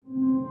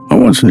I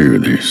once knew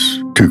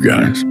these two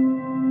guys.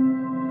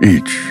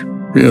 Each,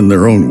 in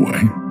their own way,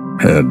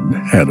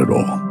 had it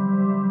all.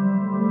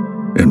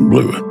 And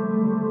blew it.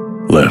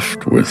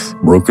 Left with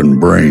broken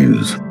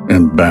brains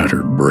and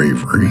battered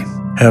bravery,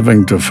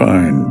 having to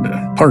find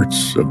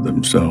parts of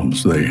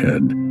themselves they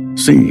had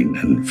seen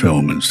in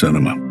film and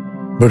cinema.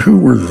 But who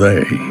were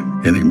they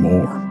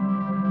anymore?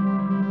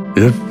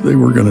 If they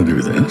were going to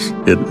do this,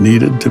 it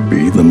needed to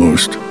be the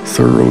most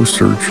thorough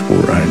search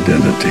for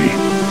identity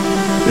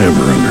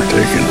ever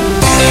undertaken.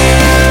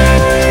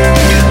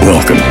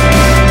 Welcome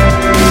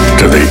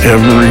to the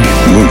Every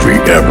Movie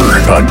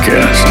Ever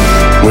podcast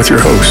with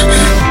your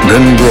hosts,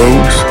 Ben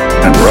Groves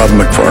and Rob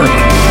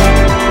McFarlane.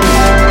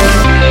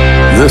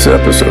 This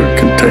episode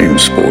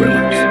contains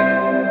spoilers.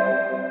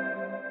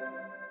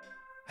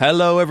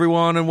 Hello,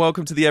 everyone, and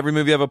welcome to the Every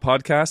Movie Ever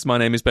podcast. My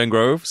name is Ben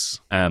Groves.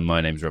 And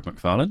my name's Rob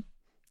McFarlane.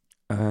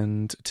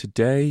 And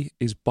today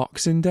is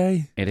Boxing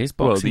Day. It is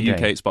Boxing Day. Well,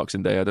 the UK it's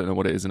Boxing Day. I don't know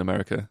what it is in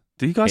America.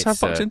 Do you guys have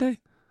Boxing Day?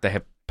 They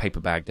have Paper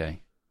Bag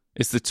Day.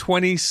 It's the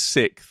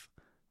 26th.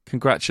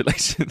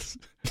 Congratulations.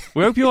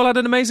 We hope you all had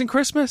an amazing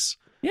Christmas.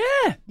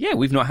 Yeah,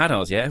 we've not had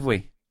ours yet, have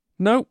we?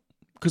 No,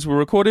 because we're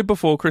recorded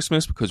before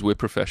Christmas because we're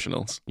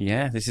professionals.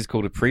 Yeah, this is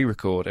called a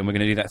pre-record, and we're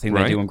going to do that thing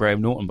they do on Graham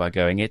Norton by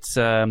going, it's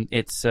Sunday,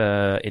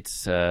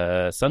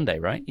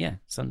 right? Yeah,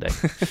 Sunday.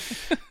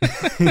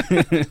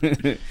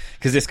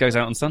 Because this goes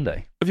out on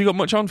Sunday. Have you got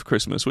much on for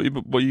Christmas? What you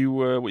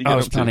getting I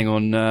was up to? planning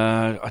on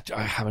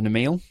having a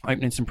meal,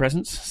 opening some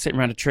presents, sitting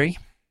around a tree,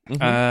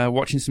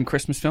 watching some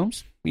Christmas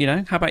films. You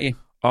know, how about you?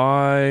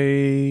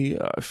 I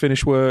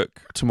finish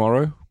work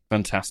tomorrow.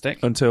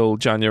 Fantastic. Until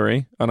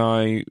January, and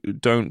I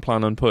don't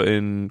plan on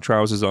putting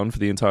trousers on for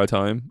the entire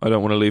time. I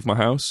don't want to leave my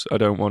house. I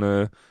don't want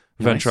to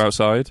venture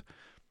outside.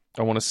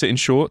 I want to sit in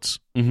shorts.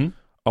 Mm-hmm.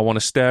 I want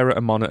to stare at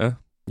a monitor.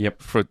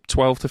 Yep. For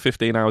 12 to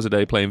 15 hours a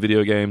day playing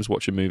video games,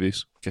 watching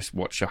movies. Just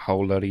watch a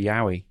whole load of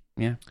yowie.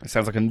 Yeah. It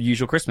sounds like a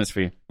usual Christmas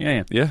for you.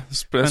 Yeah. Yeah,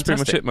 that's pretty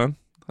much it, man.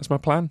 That's my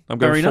plan. I'm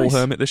going full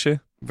hermit this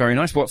year. Very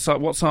nice. What's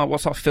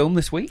our film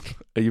this week?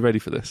 Are you ready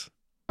for this?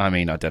 I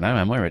mean, I don't know.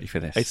 Am I ready for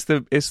this? It's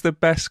the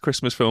best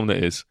Christmas film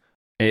that is.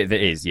 It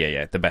is,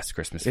 yeah. The best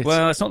Christmas film.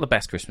 Well, it's not the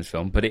best Christmas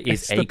film, but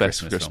it's the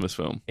best Christmas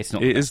film. It's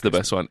not. It is the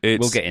best one.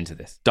 We'll get into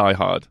this. Die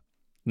Hard,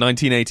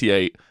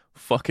 1988,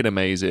 fucking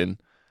amazing.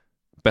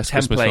 Best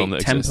Christmas film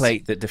that exists.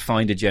 Template that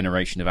defined a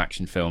generation of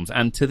action films,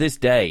 and to this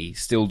day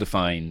still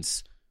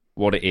defines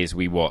what it is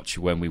we watch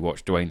when we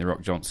watch Dwayne "The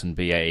Rock" Johnson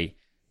be a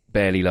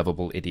barely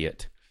lovable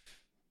idiot.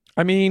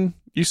 I mean,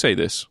 you say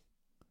this.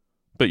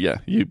 But yeah,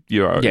 you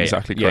are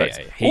exactly correct.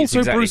 Yeah.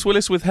 Also, Bruce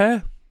Willis with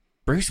hair.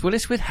 Bruce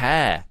Willis with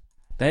hair.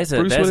 There's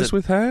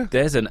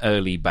an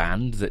early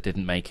band that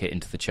didn't make it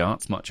into the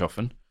charts much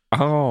often.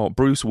 Oh,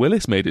 Bruce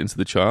Willis made it into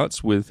the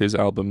charts with his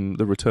album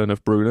The Return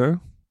of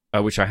Bruno.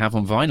 Which I have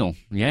on vinyl.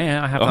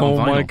 Yeah, I have that on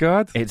vinyl. Oh my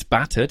God. It's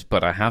battered,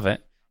 but I have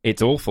it.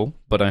 It's awful,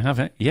 but I have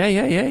it.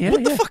 Yeah.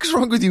 What the fuck is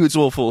wrong with you? It's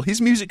awful.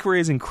 His music career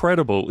is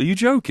incredible. Are you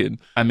joking?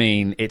 I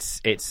mean, it's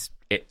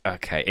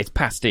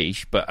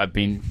pastiche, but I've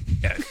been...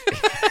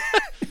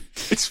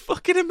 It's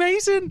fucking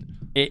amazing.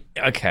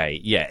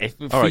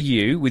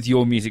 You, with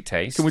your music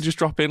taste... Can we just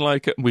drop in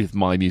with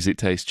my music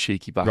taste,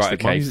 cheeky bastard? Right,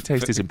 okay. My music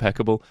taste is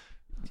impeccable.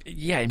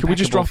 Yeah, impeccable. Can we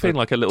just drop in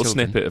a little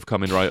snippet of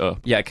Coming Right Up?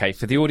 Yeah, okay.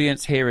 For the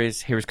audience, here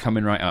is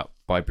Coming Right Up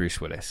by Bruce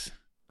Willis.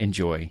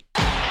 Enjoy.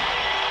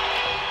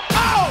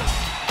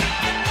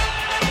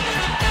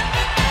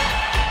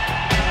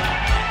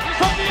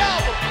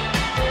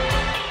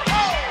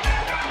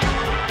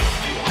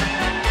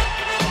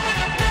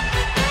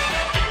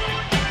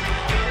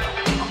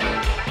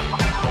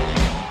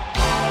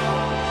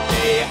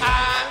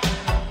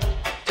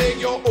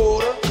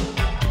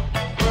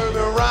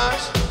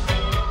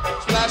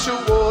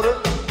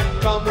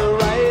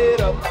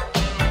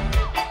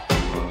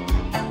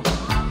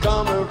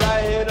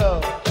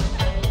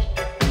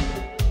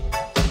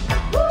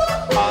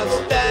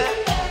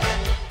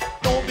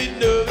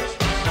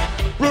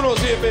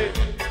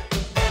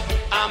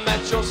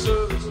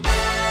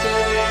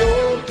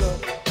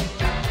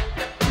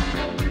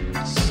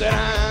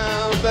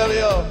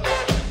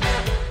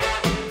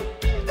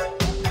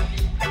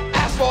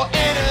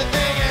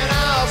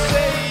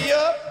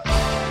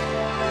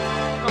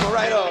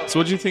 So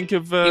what do you think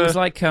of... It was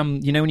like,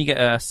 when you get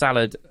a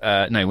salad...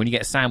 when you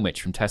get a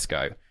sandwich from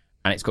Tesco,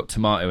 and it's got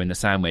tomato in the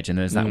sandwich, and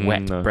there's that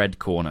wet bread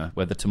corner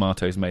where the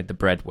tomatoes made the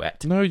bread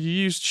wet. No, you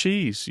use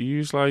cheese. You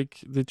use,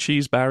 the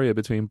cheese barrier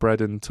between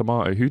bread and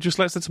tomato. Who just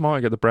lets the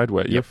tomato get the bread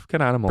wet? You're a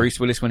fucking animal. Bruce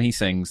Willis, when he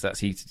sings,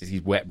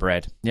 he's wet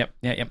bread. Yep.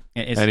 It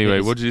is, anyway,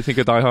 what did you think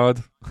of Die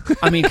Hard?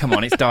 I mean, come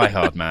on, it's Die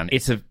Hard, man.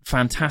 It's a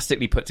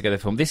fantastically put together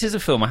film. This is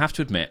a film, I have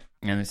to admit,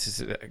 and this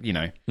is,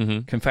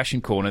 confession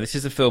corner, this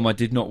is a film I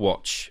did not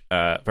watch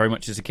very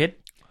much as a kid.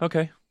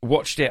 Okay.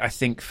 Watched it, I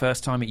think,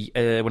 first time when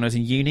I was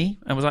in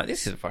uni, and was like,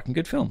 this is a fucking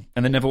good film.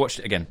 And then never watched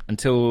it again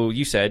until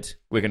you said,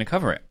 we're going to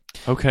cover it.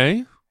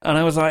 Okay. And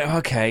I was like,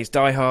 okay, it's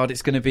Die Hard.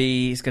 It's going to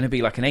be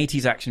like an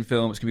 80s action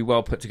film. It's going to be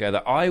well put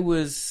together. I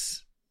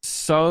was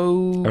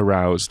so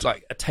aroused,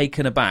 like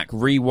taken aback,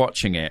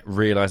 rewatching it,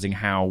 realizing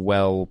how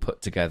well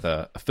put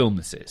together a film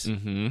this is.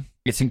 Mm-hmm.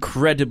 It's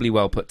incredibly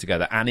well put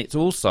together, and it's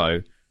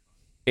also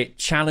it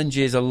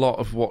challenges a lot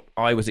of what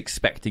I was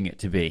expecting it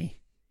to be,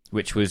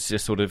 which was a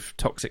sort of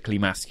toxically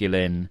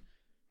masculine,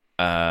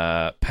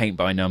 paint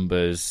by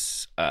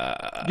numbers,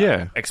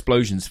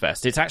 explosions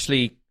fest. It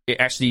actually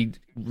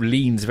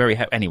leans very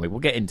heavy. Anyway, we'll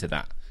get into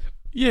that.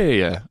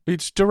 Yeah.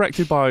 It's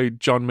directed by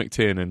John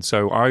McTiernan,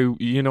 so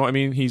you know what I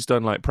mean? He's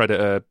done like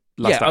Predator,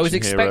 Last Action I was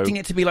expecting Hero.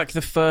 it to be like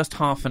the first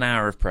half an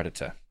hour of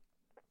Predator.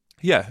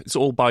 Yeah, it's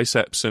all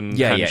biceps and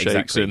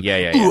handshakes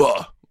exactly.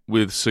 and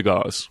with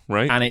cigars,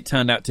 right? And it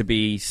turned out to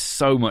be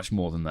so much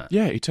more than that.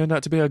 Yeah, he turned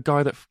out to be a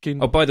guy that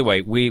fucking... Oh, by the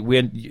way,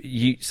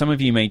 some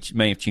of you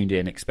may have tuned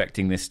in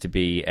expecting this to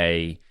be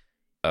a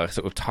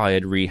sort of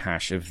tired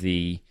rehash of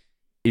the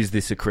 "is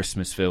this a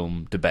Christmas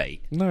film"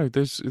 debate. No,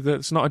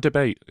 that's not a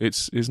debate.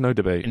 It's no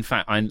debate. In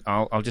fact,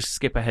 I'll just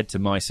skip ahead to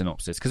my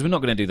synopsis, because we're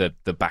not going to do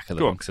the back of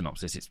the book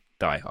synopsis. It's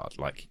Die Hard,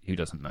 like, who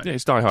doesn't know? Yeah,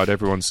 it's Die Hard.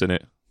 Everyone's seen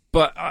it.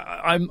 But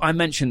I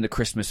mentioned the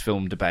Christmas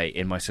film debate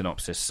in my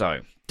synopsis.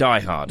 So, Die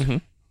Hard. Mm-hmm.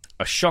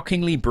 A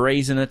shockingly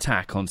brazen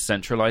attack on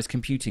centralized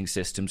computing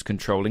systems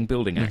controlling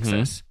building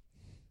access.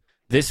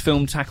 This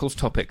film tackles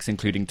topics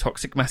including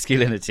toxic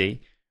masculinity,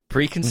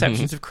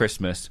 preconceptions of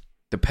Christmas,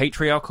 the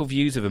patriarchal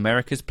views of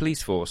America's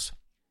police force,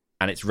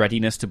 and its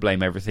readiness to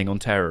blame everything on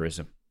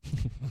terrorism.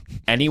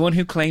 Anyone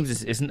who claims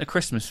this isn't a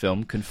Christmas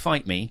film can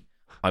fight me.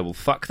 I will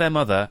fuck their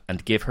mother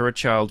and give her a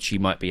child she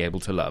might be able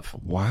to love.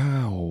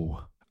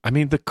 Wow. I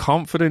mean, the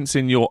confidence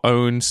in your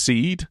own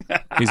seed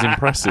is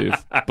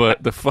impressive,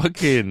 but the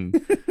fucking...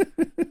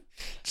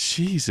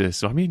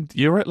 Jesus. I mean,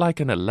 you're at like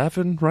an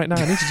 11 right now.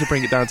 I need you to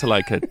bring it down to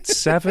like a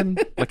 7,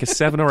 like a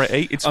 7 or an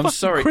 8. It's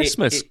fucking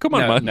Christmas. Come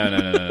on, man.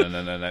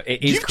 No.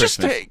 It is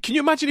Christmas. Can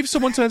you imagine if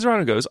someone turns around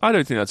and goes, I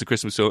don't think that's a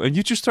Christmas film, and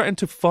you just threaten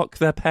to fuck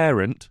their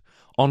parent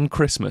on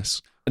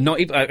Christmas? Not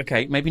even,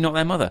 okay, maybe not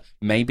their mother.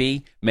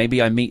 Maybe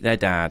I meet their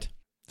dad.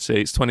 See,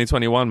 it's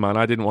 2021, man.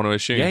 I didn't want to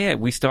assume. Yeah.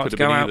 We start to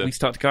go out. We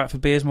start to go out for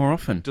beers more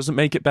often. Doesn't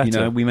make it better. You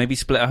know, we maybe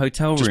split a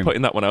hotel room. Just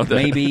putting that one out there.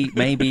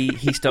 Maybe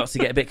he starts to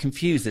get a bit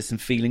confused. There's some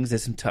feelings.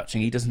 There's some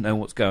touching. He doesn't know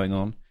what's going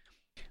on.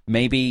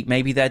 Maybe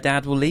their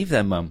dad will leave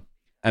their mum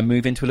and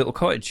move into a little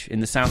cottage in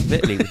the south of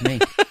Italy with me.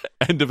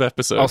 End of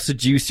episode. I'll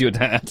seduce your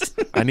dad.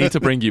 I need to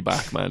bring you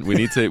back, man. We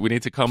need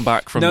to come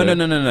back from no.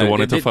 the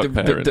wanted to fuck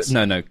parents.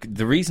 No.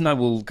 The reason I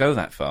will go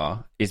that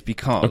far is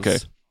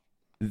because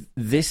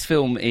this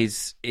film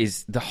is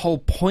the whole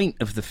point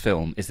of the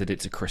film is that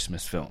it's a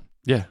Christmas film.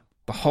 Yeah.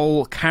 The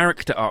whole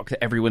character arc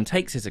that everyone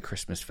takes is a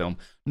Christmas film.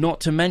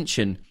 Not to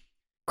mention,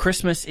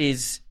 Christmas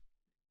is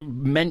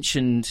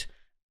mentioned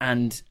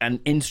and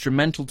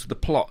instrumental to the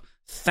plot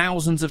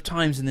thousands of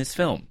times in this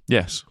film.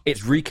 Yes.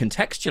 It's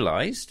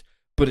recontextualized,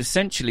 but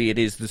essentially it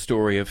is the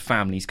story of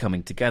families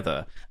coming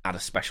together at a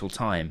special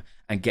time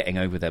and getting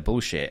over their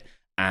bullshit.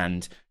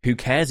 And who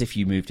cares if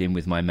you moved in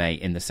with my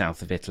mate in the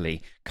south of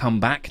Italy? Come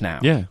back now.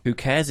 Yeah. Who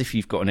cares if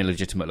you've got an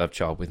illegitimate love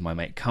child with my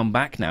mate? Come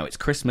back now. It's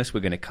Christmas.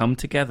 We're going to come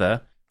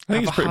together. I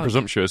think it's pretty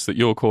presumptuous that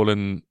you're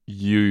calling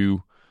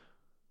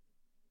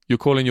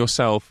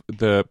yourself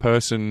the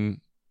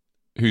person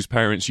whose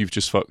parents you've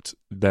just fucked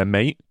their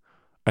mate.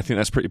 I think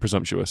that's pretty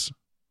presumptuous.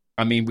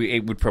 I mean,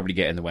 it would probably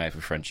get in the way of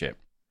a friendship,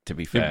 to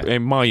be fair. It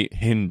might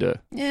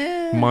hinder.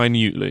 Yeah.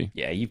 Minutely.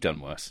 Yeah, you've done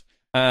worse.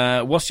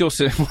 What's your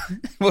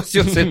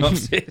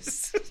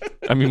synopsis?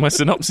 I mean, my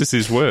synopsis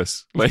is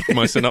worse. Like,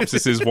 my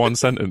synopsis is one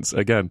sentence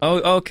again.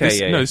 Oh,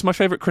 okay. No, it's my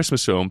favourite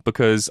Christmas film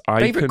because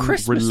I can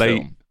relate.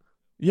 Film?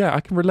 Yeah,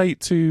 I can relate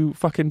to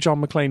fucking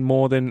John McClane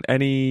more than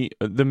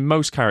the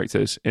most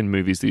characters in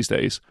movies these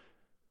days.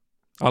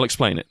 I'll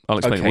explain it. We'll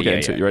get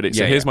into it. You ready?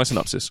 So here's my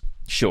synopsis.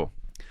 Sure.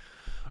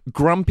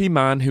 Grumpy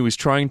man who is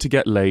trying to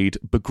get laid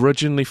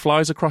begrudgingly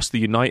flies across the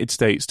United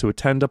States to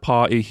attend a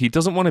party he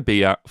doesn't want to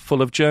be at,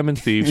 full of German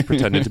thieves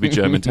pretending to be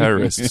German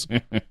terrorists.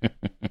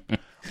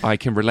 I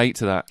can relate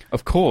to that.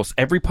 Of course,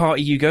 every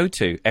party you go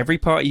to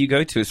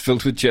is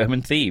filled with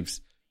German thieves.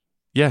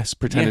 Yes,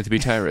 pretending to be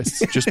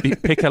terrorists. Just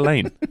pick a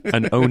lane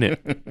and own it.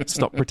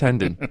 Stop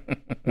pretending.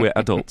 We're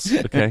adults,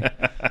 okay?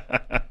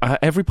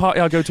 Every party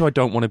I go to, I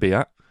don't want to be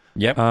at.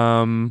 Yep.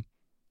 I'm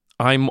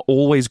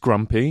always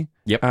grumpy.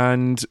 Yep.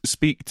 And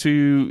speak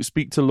to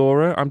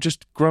Laura. I'm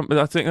just grumpy.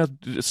 I think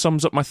that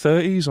sums up my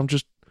 30s. I'm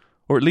just,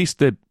 or at least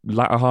the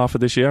latter half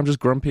of this year, I'm just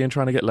grumpy and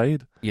trying to get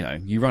laid. You know,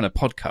 you run a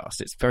podcast.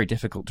 It's very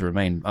difficult to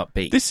remain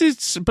upbeat. This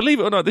is, believe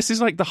it or not, this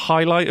is like the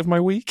highlight of my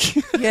week.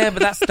 Yeah,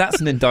 but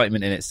that's an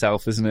indictment in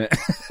itself, isn't it?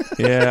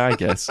 Yeah, I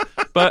guess.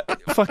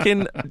 But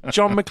fucking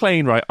John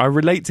McClane, right? I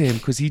relate to him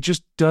because he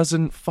just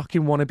doesn't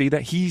fucking want to be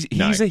that. He's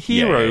a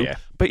hero,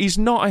 but he's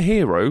not a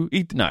hero.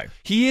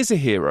 He is a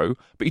hero,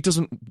 but he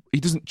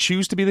doesn't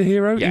choose to be the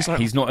hero. Yeah,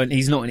 he's not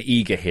an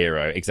eager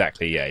hero.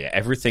 Exactly. Yeah.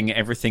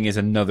 Everything is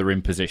another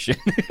imposition.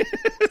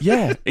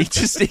 Yeah, he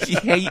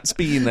hates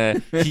being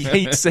there. He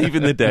hates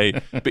saving the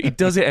day, but he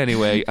does it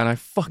anyway, and I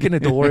fucking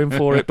adore him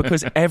for it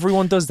because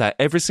everyone does that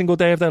every single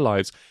day of their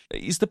lives.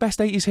 He's the best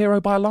 80s hero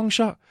by a long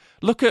shot.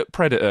 Look at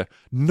Predator.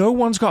 No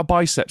one's got a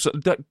biceps.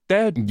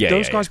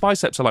 Those guys'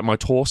 biceps are like my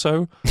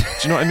torso. Do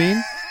you know what I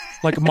mean?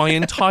 Like, my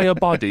entire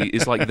body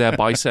is like their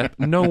bicep.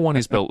 No one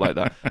is built like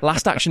that.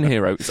 Last Action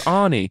Hero, it's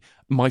Arnie.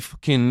 My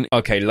fucking...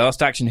 Okay,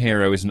 Last Action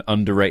Hero is an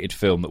underrated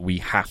film that we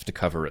have to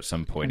cover at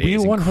some point. We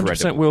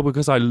 100% will,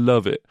 because I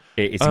love it.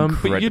 It is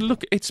incredible. But you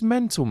look, it's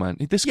mental, man.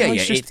 This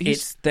guy's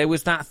just... There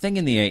was that thing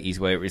in the 80s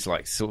where it was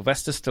like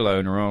Sylvester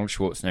Stallone or Arnold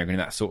Schwarzenegger and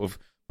that sort of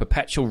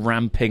perpetual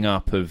ramping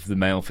up of the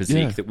male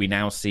physique that we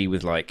now see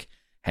with, like,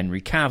 Henry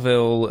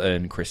Cavill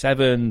and Chris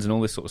Evans and all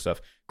this sort of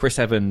stuff. Chris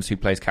Evans, who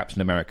plays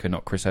Captain America,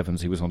 not Chris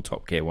Evans, who was on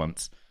Top Gear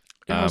once.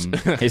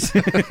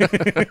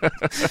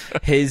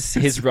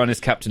 His run as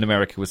Captain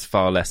America was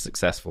far less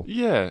successful.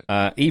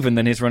 Yeah. Even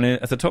than his run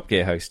as a Top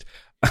Gear host.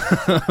 I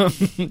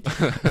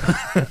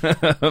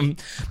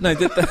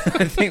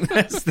think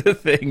that's the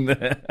thing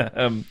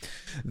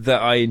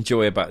that I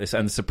enjoy about this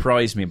and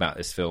surprised me about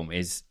this film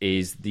is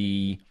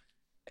the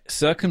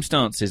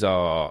circumstances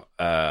are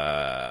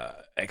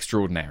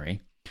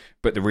extraordinary.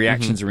 But the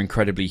reactions are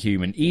incredibly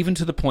human, even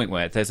to the point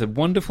where there's a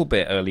wonderful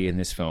bit early in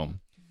this film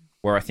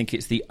where I think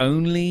it's the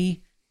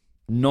only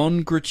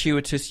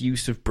non-gratuitous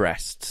use of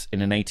breasts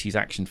in an 80s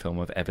action film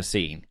I've ever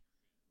seen,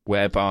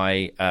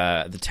 whereby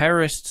the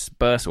terrorists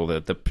burst, or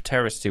the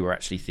terrorists who were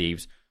actually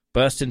thieves,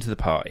 burst into the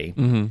party,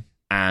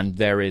 and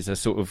there is a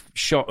sort of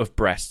shot of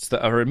breasts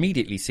that are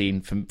immediately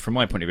seen, from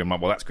my point of view, I'm like,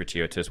 well, that's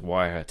gratuitous,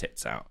 why are her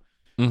tits out?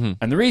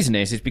 And the reason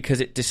is because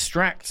it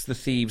distracts the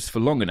thieves for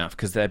long enough,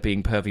 because they're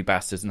being pervy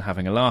bastards and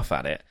having a laugh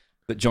at it,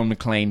 that John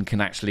McClane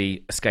can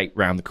actually escape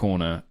round the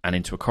corner and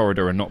into a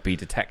corridor and not be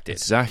detected.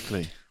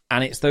 Exactly.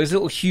 And it's those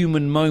little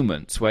human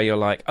moments where you're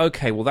like,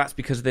 okay, well, that's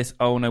because of this.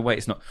 Oh, no, wait,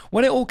 it's not.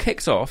 When it all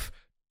kicks off,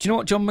 do you know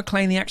what John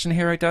McClane, the action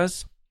hero,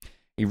 does?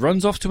 He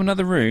runs off to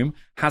another room,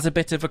 has a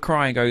bit of a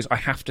cry and goes, I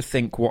have to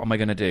think, what am I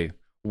going to do?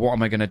 What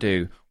am I going to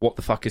do? What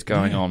the fuck is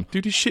going on?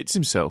 Dude, he shits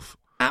himself.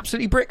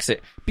 Absolutely bricks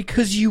it.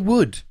 Because you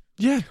would.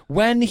 Yeah.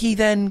 When he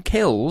then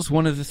kills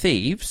one of the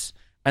thieves,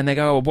 and they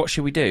go, oh, what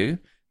should we do?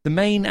 The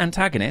main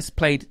antagonist,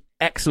 played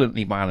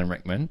excellently by Alan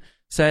Rickman,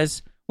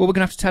 says, well, we're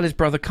going to have to tell his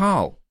brother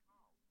Carl.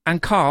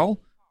 And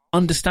Carl,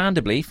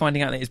 understandably,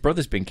 finding out that his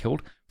brother's been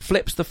killed,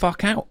 flips the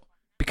fuck out.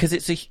 Because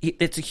it's a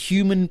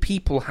human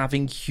people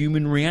having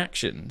human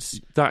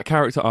reactions. That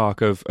character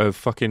arc of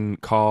fucking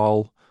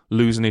Carl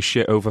losing his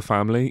shit over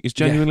family is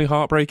genuinely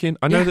heartbreaking.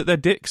 I know that they're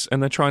dicks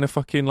and they're trying to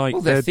fucking like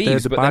they're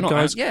thieves, the but bad they're not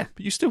guys. but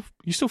you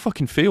still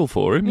fucking feel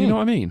for him. You know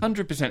what I mean?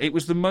 100%. It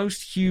was the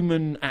most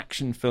human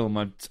action film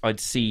I'd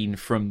seen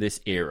from this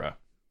era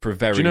for a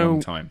very long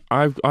time.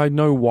 I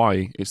know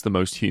why it's the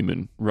most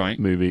human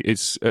movie.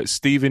 It's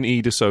Stephen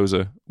E.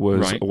 D'Souza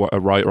was a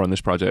writer on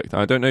this project.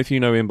 I don't know if you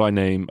know him by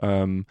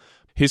name.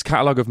 His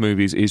catalogue of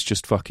movies is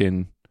just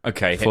fucking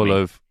hit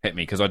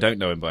me because I don't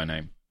know him by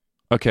name.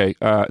 Okay,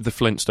 The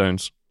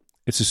Flintstones.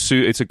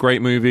 It's a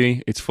great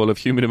movie. It's full of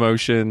human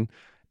emotion.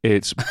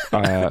 It's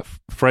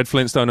Fred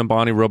Flintstone and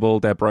Barney Rubble.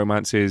 Their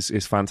bromance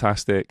is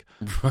fantastic.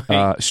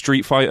 Right.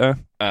 Street Fighter.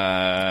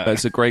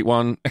 That's a great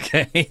one.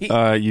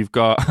 Okay. You've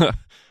got.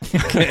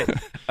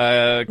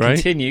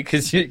 Continue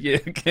because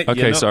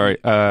okay, sorry.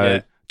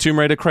 Tomb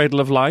Raider: Cradle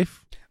of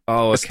Life.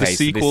 Oh, okay. It's the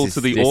sequel to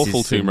the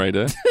awful Tomb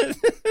Raider.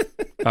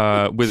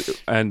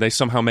 And they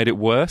somehow made it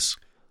worse.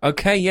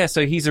 Okay, yeah.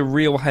 So he's a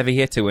real heavy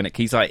hitter when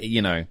he's like,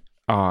 yeah.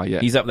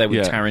 He's up there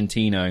with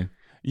Tarantino.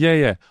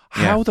 Yeah.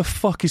 How the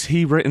fuck has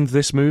he written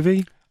this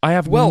movie? I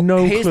have no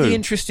clue. Here's the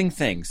interesting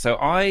thing. So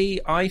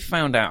I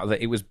found out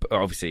that it was,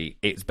 obviously,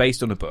 it's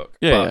based on a book.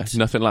 Yeah,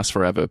 Nothing Lasts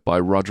Forever by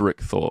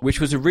Roderick Thorpe. Which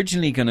was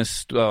originally going to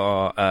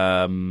star,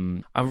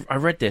 I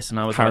read this and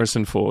I was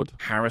Harrison Ford.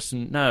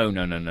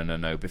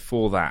 No.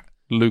 Before that.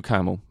 Luke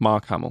Hamill.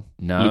 Mark Hamill.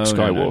 No. Luke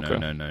Skywalker.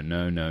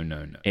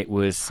 No. It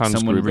was Hans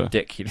someone Gruber.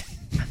 ridiculous.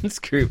 Hans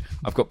Gruber.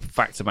 I've got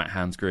facts about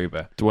Hans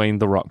Gruber. Dwayne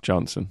The Rock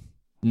Johnson.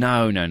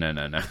 No.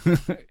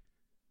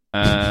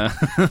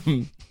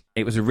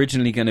 It was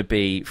originally going to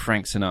be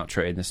Frank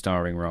Sinatra in the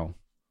starring role.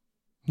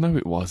 No,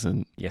 it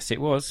wasn't. Yes,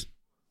 it was.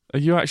 Are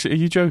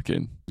you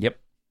joking? Yep.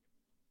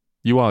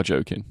 You are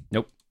joking?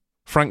 Nope.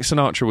 Frank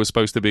Sinatra was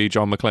supposed to be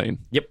John McClane?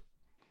 Yep.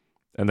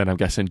 And then I'm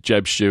guessing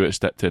Jeb Stewart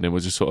stepped in and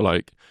was just sort of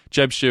like...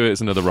 Jeb Stewart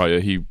is another writer.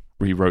 He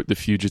wrote The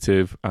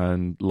Fugitive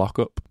and Lock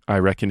Up. I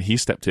reckon he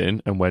stepped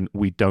in and went,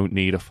 we don't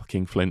need a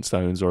fucking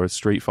Flintstones or a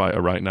Street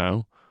Fighter right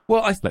now.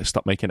 Well, let's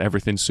stop making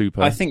everything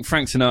super. I think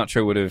Frank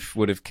Sinatra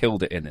would have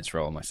killed it in this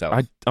role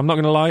myself. I'm not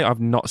going to lie, I've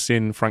not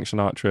seen Frank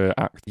Sinatra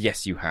act.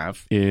 Yes, you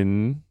have.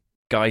 In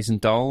Guys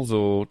and Dolls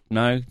or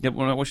no? I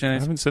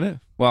haven't seen it.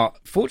 Well,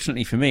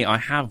 fortunately for me, I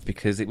have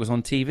because it was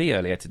on TV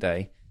earlier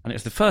today, and it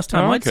was the first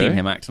time I'd seen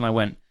him act, and I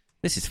went,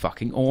 "This is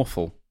fucking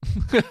awful."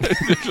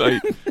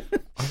 Like,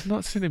 I've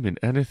not seen him in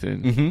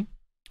anything.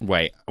 Mm-hmm.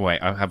 Wait,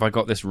 have I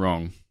got this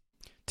wrong?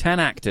 10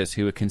 actors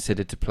who are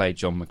considered to play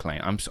John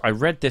McClane. I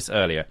read this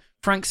earlier.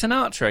 Frank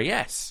Sinatra,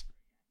 yes.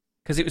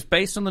 Because it was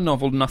based on the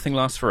novel Nothing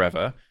Lasts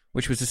Forever,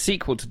 which was a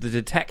sequel to The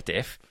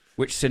Detective,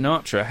 which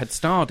Sinatra had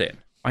starred in.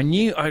 I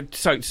knew...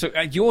 So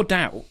your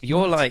doubt,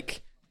 you're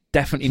like,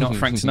 definitely not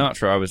Frank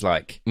Sinatra. I was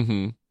like,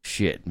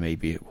 shit,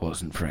 maybe it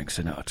wasn't Frank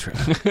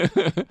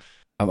Sinatra.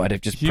 I might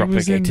have just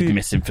propagated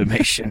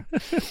misinformation.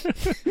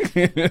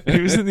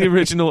 He was in the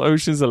original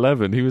Ocean's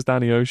 11. He was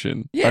Danny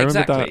Ocean. Yeah, I remember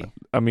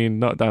exactly.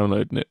 not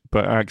downloading it,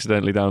 but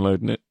accidentally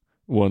downloading it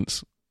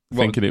once,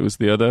 thinking it was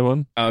the other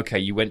one. Okay,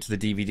 you went to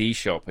the DVD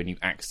shop and you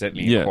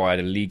accidentally acquired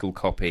a legal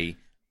copy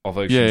of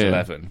Ocean's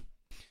 11.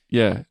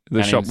 Yeah,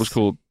 the shop was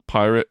called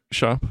Pirate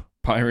Shop.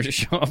 Pirate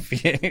Shop,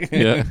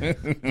 yeah.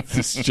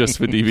 It's just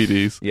for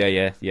DVDs.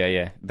 Yeah.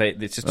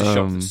 It's just a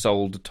shop that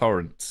sold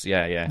torrents.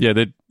 Yeah.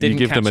 Yeah, you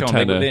give them a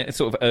tenner. They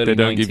sort of early they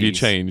don't 90s. give you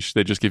change.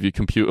 They just give you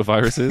computer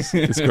viruses.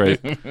 It's great.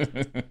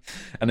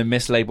 And a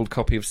mislabeled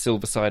copy of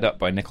Silver Side Up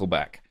by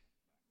Nickelback.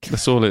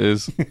 That's all it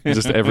is.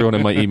 Just everyone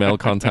in my email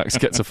contacts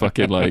gets a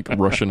fucking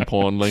Russian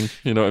porn link.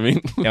 You know what I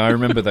mean? Yeah, I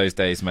remember those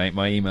days, mate.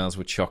 My emails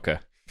were chocker.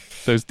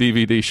 Those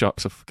DVD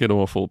shops are fucking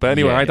awful. But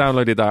anyway, I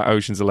downloaded that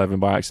Ocean's 11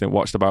 by accident,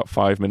 watched about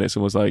 5 minutes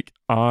and was like,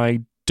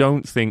 I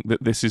don't think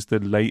that this is the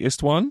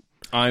latest one.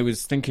 I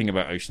was thinking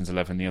about Ocean's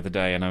 11 the other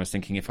day, and I was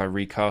thinking if I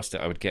recast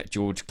it, I would get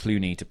George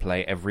Clooney to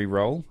play every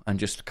role and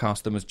just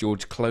cast them as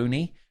George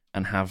Clooney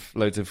and have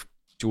loads of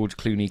George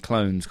Clooney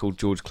clones called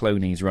George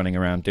Cloneys running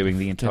around doing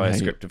the entire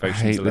script of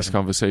Ocean's 11. I hate this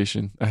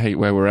conversation. I hate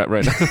where we're at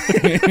right now. I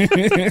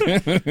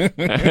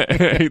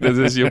hate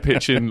this. You're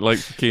pitching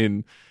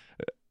fucking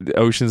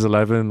Ocean's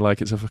 11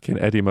 like it's a fucking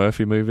Eddie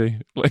Murphy movie.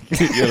 Let's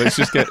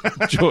just get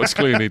George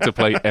Clooney to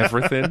play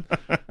everything.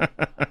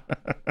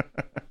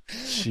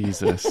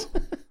 Jesus.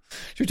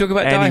 Should we talk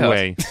about Die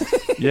Hard?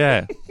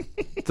 Yeah.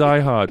 Die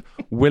Hard.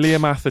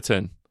 William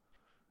Atherton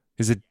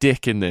is a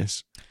dick in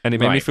this. And it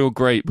made me feel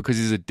great because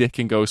he's a dick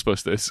in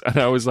Ghostbusters. And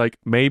I was like,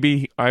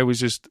 maybe I was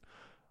just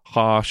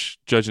harsh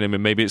judging him,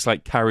 and maybe it's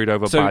carried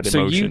over bad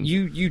emotion. So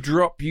you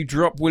drop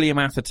William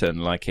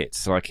Atherton like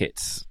it's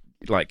DJ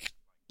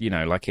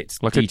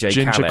a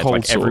ginger Khaled,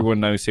 cold sore.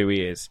 Everyone knows who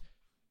he is.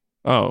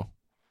 Oh.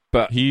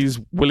 But he's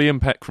William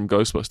Peck from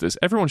Ghostbusters.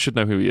 Everyone should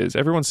know who he is.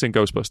 Everyone's seen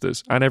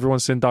Ghostbusters, and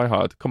everyone's seen Die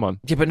Hard. Come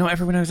on. Yeah, but not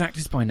everyone knows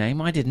actors by name.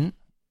 I didn't.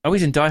 Oh,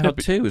 he's in Die Hard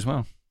 2 as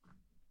well.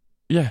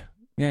 Yeah.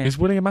 He's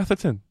William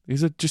Atherton.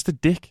 He's just a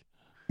dick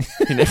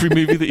in every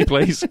movie that he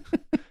plays.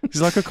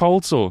 He's like a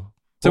cold sore.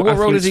 So what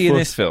role is he in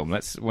this film?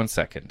 Let's 1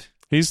 second.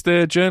 He's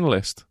the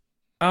journalist.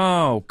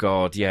 Oh,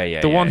 God, yeah.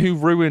 The one who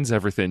ruins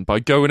everything by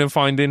going and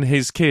finding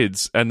his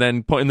kids and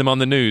then putting them on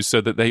the news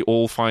so that they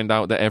all find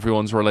out that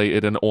everyone's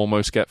related and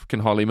almost get fucking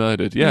Holly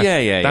murdered. Yeah,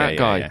 that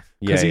guy.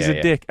 Because he's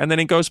a dick. And then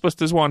in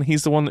Ghostbusters 1,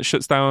 he's the one that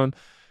shuts down...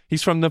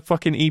 He's from the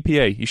fucking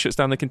EPA. He shuts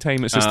down the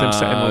containment system,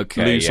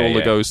 setting loose all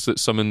the ghosts that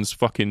summons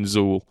fucking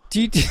Zool.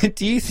 Do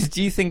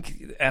you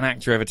think an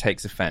actor ever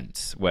takes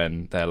offence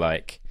when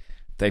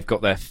they've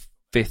got their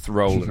 5th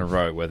role in a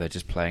row where they're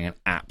just playing an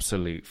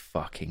absolute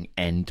fucking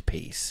end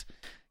piece?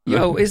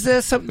 Yo, is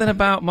there something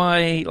about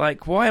my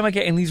why am I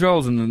getting these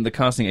roles? And then the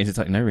casting agent's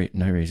like, no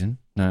reason.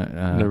 No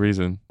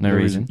reason.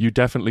 You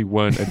definitely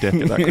weren't a dick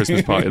at that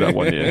Christmas party that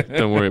one year.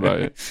 Don't worry about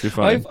it. You're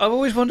fine. I've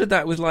always wondered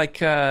that with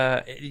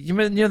you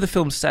know the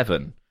film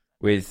Seven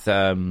with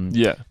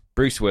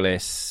Bruce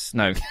Willis.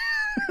 No.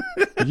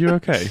 Are you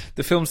okay?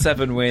 The film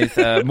Seven with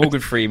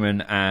Morgan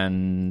Freeman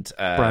and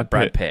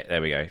Brad Pitt.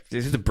 There we go.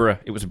 This is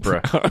It was a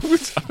bruh.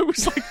 I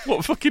was like,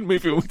 what fucking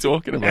movie are we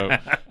talking about?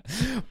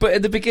 But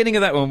at the beginning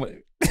of that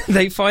one,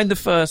 they find the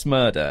first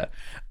murder,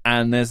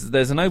 and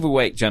there's an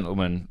overweight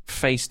gentleman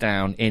face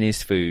down in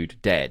his food,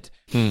 dead.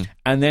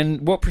 And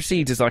then what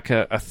proceeds is a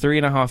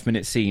 3.5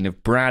 minute scene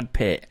of Brad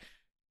Pitt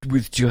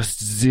with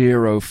just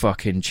zero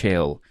fucking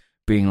chill,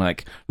 being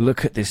like,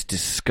 look at this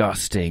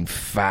disgusting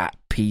fat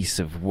piece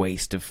of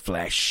waste of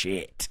flesh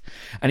shit.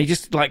 And he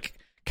just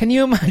can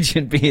you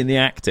imagine being the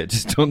actor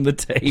just on the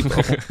table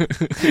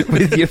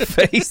with your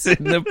face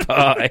in the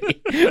pie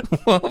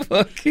while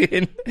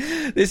fucking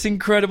this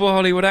incredible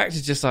Hollywood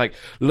actor's just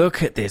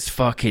look at this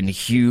fucking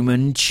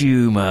human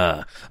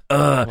tumor.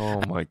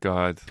 Oh my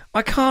God.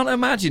 I can't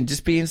imagine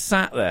just being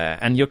sat there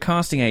and your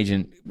casting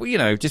agent,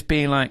 just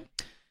being like,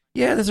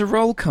 yeah, there's a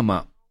role come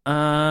up.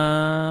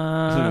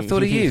 I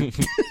thought of you.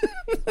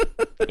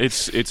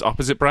 It's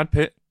opposite Brad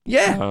Pitt.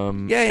 Yeah.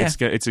 It's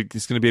going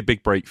to be a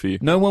big break for you.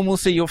 No one will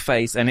see your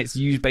face, and it's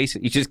you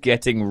basically just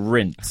getting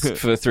rinsed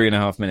for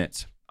 3.5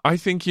 minutes. I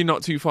think you're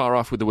not too far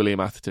off with the William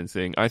Atherton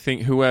thing. I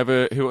think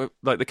whoever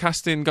the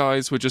casting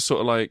guys were just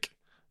sort of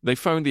they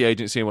phoned the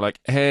agency and were like,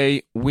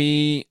 hey,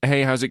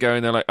 how's it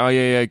going? They're like, oh,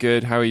 yeah,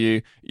 good. How are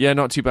you? Yeah,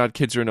 not too bad.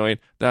 Kids are annoying.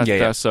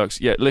 That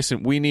sucks. Yeah,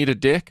 listen, we need a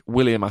dick.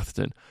 William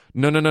Atherton.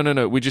 No.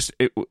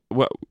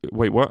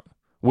 Wait, what?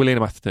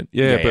 William Atherton.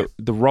 Yeah, but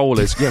the role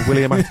is... Yeah,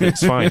 William Atherton.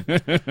 It's fine.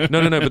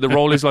 No, but the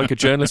role is like a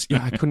journalist.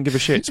 Yeah, I couldn't give a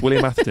shit. It's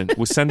William Atherton.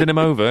 We're sending him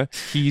over.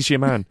 He's your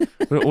man.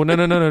 Oh,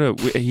 no.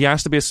 He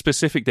has to be a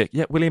specific dick.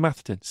 Yeah, William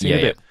Atherton. See you in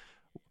a bit.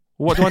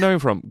 What do I know him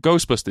from?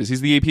 Ghostbusters.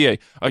 He's the EPA.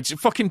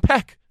 Fucking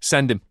Peck.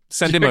 Send him.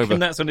 Send him over.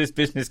 That's on his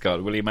business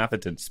card. William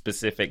Atherton.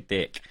 Specific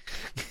dick.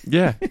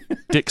 Yeah.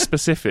 Dick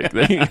specific.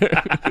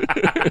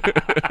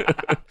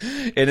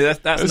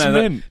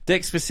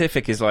 Dick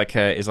specific is like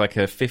a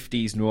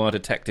 50s noir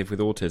detective with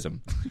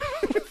autism.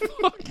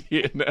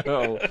 Fucking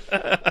hell.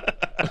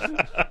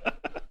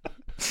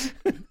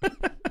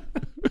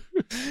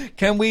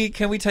 Can we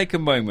take a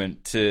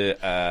moment to?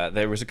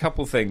 There was a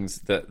couple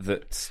things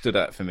that stood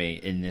out for me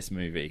in this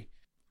movie.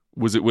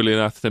 Was it William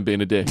Atherton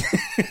being a dick?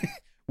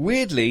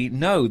 Weirdly,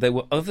 no. There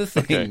were other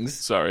things. Okay,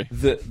 sorry.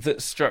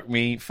 That struck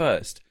me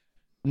first.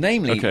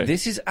 Namely,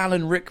 this is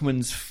Alan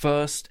Rickman's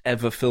first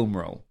ever film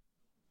role.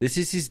 This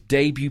is his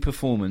debut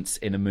performance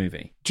in a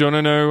movie. Do you want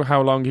to know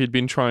how long he'd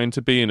been trying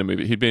to be in a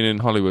movie? He'd been in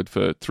Hollywood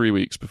for 3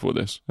 weeks before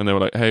this, and they were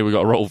like, "Hey, we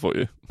got a role for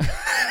you."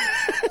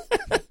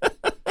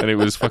 And it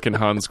was fucking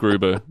Hans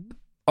Gruber.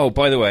 Oh,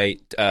 by the way,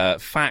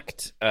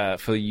 fact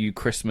for you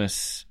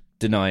Christmas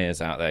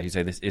deniers out there who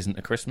say this isn't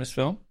a Christmas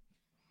film: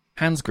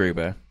 Hans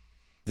Gruber,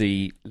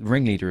 the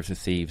ringleader of the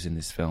thieves in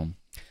this film,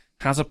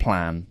 has a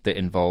plan that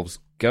involves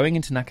going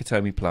into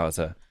Nakatomi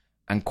Plaza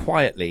and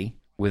quietly,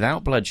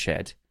 without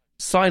bloodshed,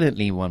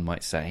 silently, one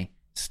might say,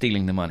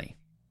 stealing the money.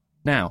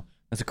 Now,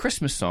 there's a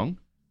Christmas song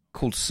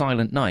called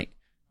Silent Night.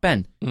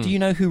 Ben, do you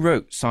know who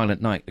wrote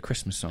Silent Night, the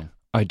Christmas song?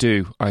 I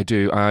do.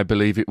 I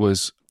believe it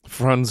was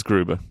Franz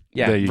Gruber.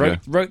 Yeah, there you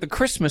wrote the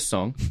Christmas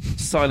song,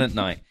 Silent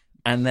Night.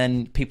 And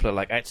then people are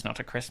like, it's not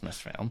a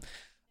Christmas film.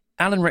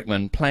 Alan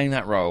Rickman playing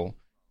that role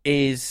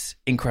is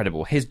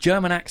incredible. His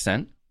German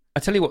accent, I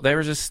tell you what,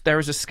 there is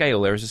a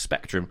scale, there is a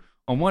spectrum.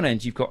 On one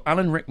end, you've got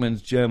Alan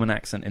Rickman's German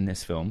accent in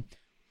this film.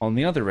 On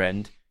the other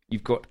end,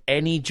 you've got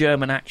any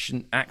German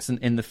accent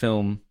in the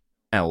film,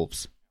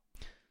 Elves.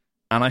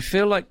 And I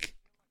feel like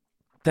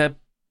they're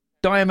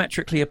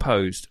diametrically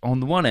opposed. On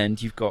the one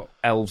end, you've got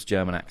Elves'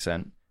 German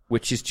accent,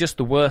 which is just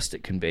the worst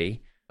it can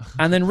be.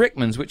 And then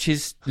Rickman's, which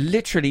is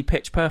literally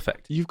pitch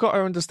perfect. You've got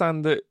to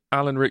understand that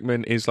Alan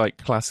Rickman is like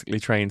classically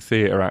trained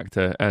theatre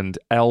actor, and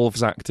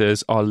Elves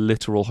actors are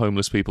literal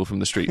homeless people from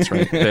the streets,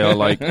 right? They are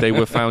like, they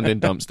were found in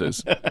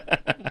dumpsters.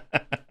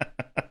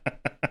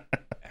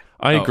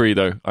 I agree,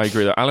 though.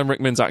 Alan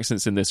Rickman's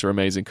accents in this are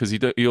amazing because he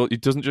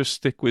doesn't just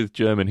stick with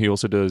German, he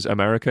also does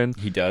American.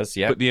 He does,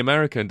 yeah. But the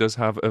American does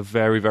have a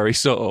very, very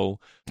subtle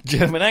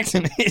German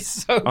accent. Is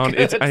so good.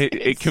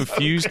 It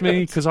confused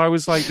me because I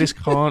was like, this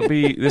can't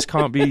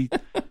be.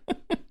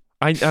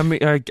 I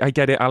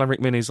get it. Alan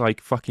Rickman is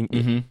like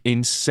fucking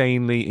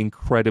insanely,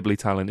 incredibly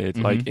talented,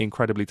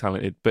 incredibly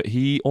talented. But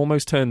he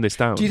almost turned this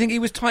down. Do you think he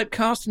was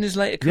typecast in his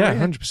later career?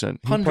 Yeah, 100%.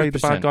 He played the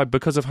bad guy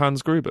because of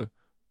Hans Gruber,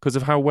 because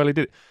of how well he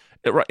did it.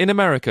 In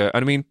America,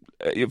 and I mean,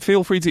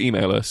 feel free to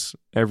email us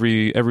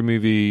every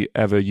movie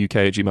ever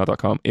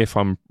uk@gmail.com if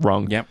I'm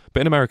wrong. Yep.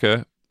 But in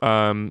America,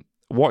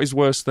 what is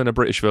worse than a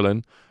British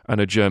villain and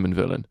a German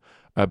villain?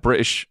 A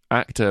British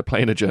actor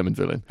playing a German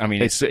villain. I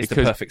mean, it's the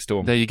perfect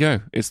storm. There you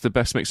go. It's the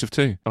best mix of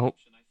two. Oh.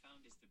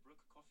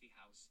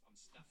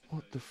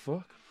 What the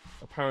fuck?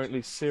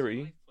 Apparently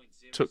Siri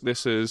took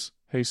this as,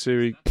 hey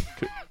Siri,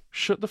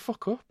 shut the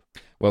fuck up.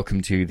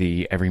 Welcome to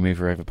the Every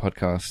Mover Ever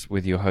podcast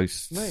with your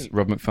hosts,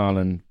 Rob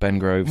McFarlane, Ben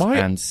Groves,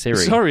 and Siri.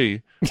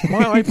 Sorry,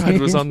 my iPad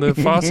was on the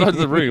far side of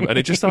the room and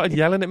it just started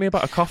yelling at me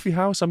about a coffee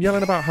house. I'm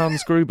yelling about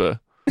Hans Gruber.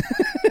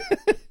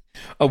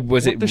 Oh,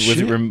 was it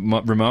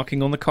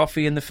remarking on the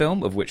coffee in the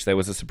film, of which there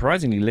was a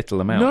surprisingly little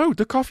amount? No,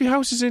 the coffee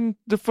house is in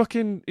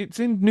it's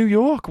in New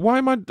York. Why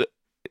am I...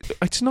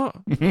 It's not.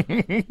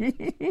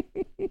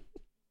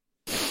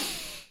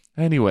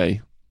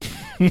 Anyway,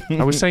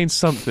 I was saying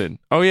something.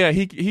 Oh yeah,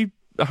 he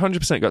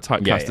 100% got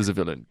typecast as a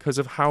villain because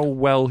of how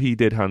well he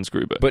did Hans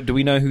Gruber. But do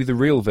we know who the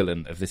real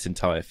villain of this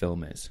entire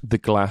film is? The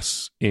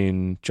glass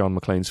in John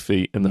McClane's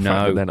feet and the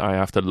fact that then I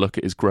have to look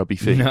at his grubby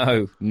feet.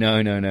 No.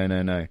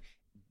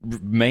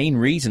 Main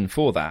reason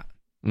for that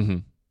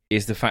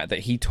is the fact that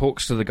he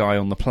talks to the guy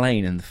on the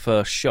plane in the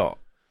first shot,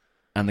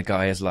 and the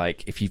guy is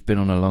like, if you've been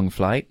on a long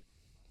flight,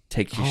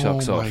 take your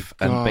socks off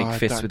and make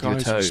fists with your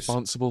toes. He's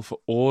responsible for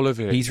all of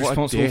it. He's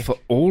responsible for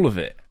all of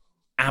it.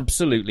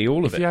 Absolutely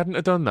all of it. If he hadn't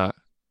have done that,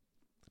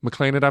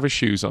 McClane would have his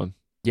shoes on.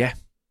 Yeah.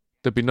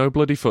 There'd be no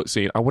bloody foot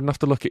scene. I wouldn't have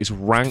to look at his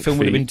rank The film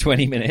would have been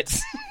 20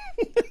 minutes.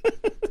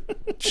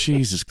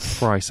 Jesus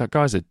Christ, that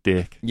guy's a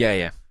dick.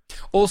 Yeah.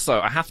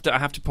 Also, I have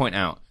to point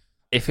out,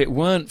 if it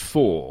weren't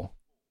for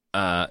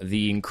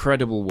the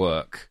incredible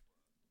work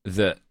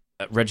that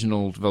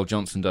Reginald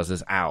VelJohnson does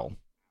as Al,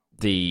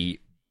 the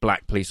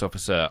black police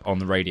officer on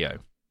the radio,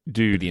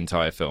 the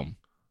entire film.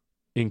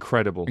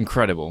 Incredible.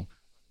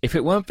 If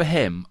it weren't for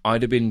him,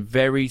 I'd have been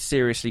very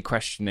seriously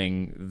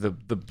questioning the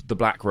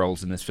black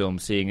roles in this film,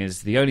 seeing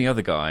as the only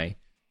other guy,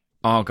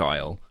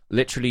 Argyle,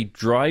 literally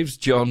drives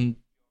John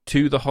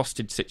to the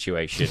hostage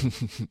situation,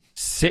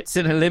 sits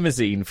in a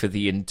limousine for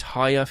the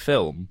entire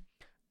film,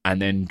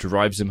 and then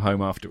drives him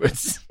home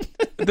afterwards.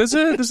 There's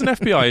an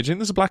FBI agent.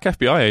 There's a black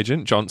FBI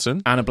agent,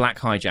 Johnson, and a black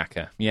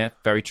hijacker. Yeah,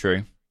 very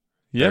true.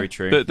 Yeah, very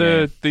true.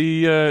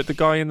 The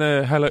guy in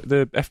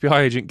the FBI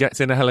agent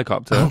gets in a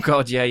helicopter. Oh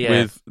God, yeah.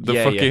 With the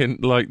fucking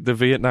like the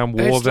Vietnam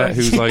War vet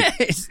who's like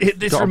this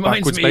got a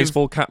backwards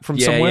baseball cap from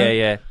somewhere.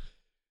 Yeah.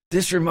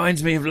 This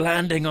reminds me of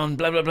landing on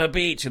blah blah blah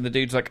beach, and the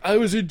dude's like, I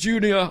was in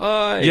junior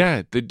high.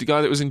 Yeah, the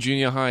guy that was in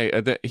junior high.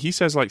 He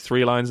says like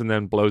 3 lines and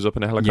then blows up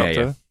in a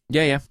helicopter.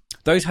 Yeah.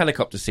 Those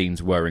helicopter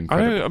scenes were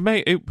incredible.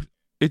 Mate.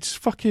 It's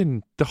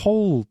fucking the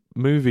whole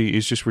movie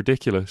is just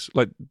ridiculous.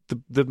 Like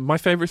my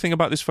favorite thing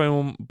about this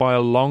film by a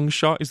long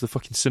shot is the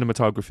fucking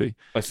cinematography.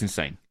 That's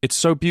insane. It's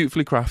so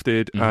beautifully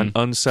crafted and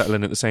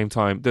unsettling at the same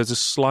time. There's a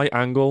slight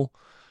angle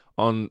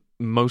on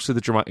most of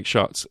the dramatic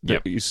shots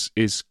that is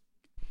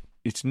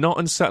it's not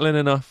unsettling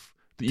enough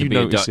that you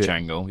notice a Dutch it.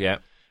 angle. Yeah,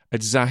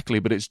 exactly.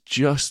 But it's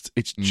just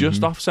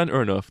off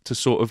center enough to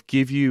sort of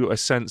give you a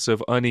sense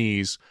of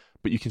unease,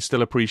 but you can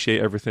still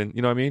appreciate everything.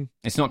 You know what I mean?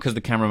 It's not because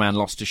the cameraman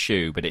lost a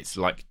shoe, but it's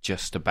like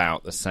just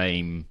about the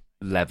same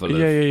level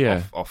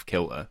of off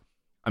kilter.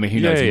 I mean, who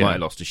knows? He might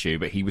have lost a shoe,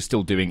 but he was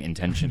still doing it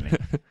intentionally.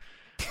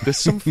 There's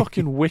some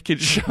fucking wicked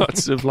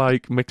shots of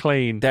like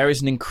McClane. There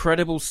is an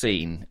incredible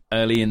scene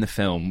early in the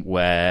film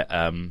where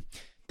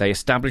they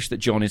establish that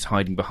John is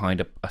hiding behind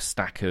a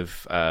stack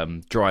of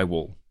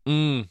drywall.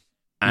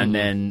 And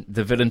then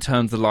the villain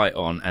turns the light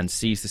on and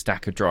sees the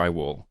stack of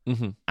drywall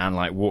and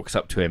like walks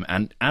up to him.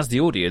 And as the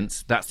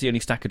audience, that's the only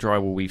stack of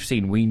drywall we've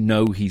seen. We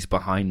know he's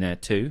behind there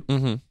too.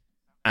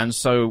 And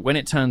so when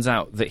it turns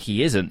out that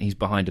he isn't, he's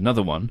behind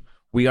another one,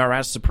 we are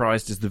as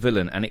surprised as the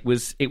villain. And it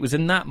was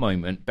in that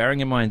moment, bearing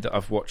in mind that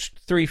I've watched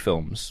 3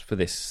 films for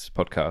this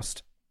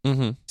podcast,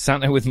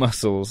 Santa with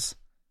Muscles,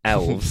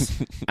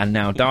 Elves, and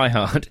now Die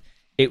Hard.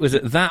 It was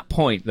at that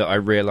point that I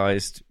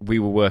realised we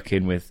were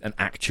working with an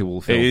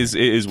actual film. It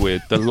is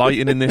weird. The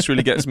lighting in this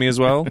really gets me as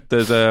well.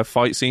 There's a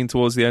fight scene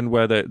towards the end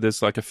where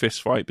there's like a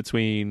fist fight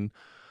between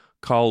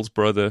Carl's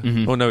brother.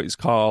 Oh no, it's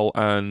Carl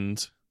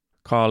and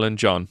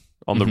John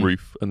on the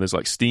roof, and there's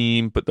like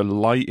steam, but the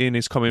lighting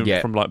is coming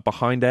from like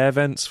behind air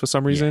vents for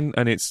some reason,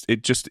 and it's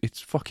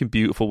fucking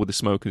beautiful with the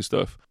smoke and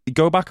stuff.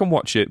 Go back and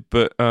watch it,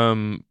 but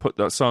put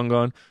that song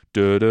on.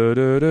 Do do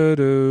do do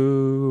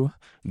do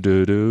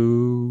do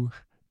do.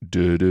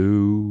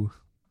 Do-do.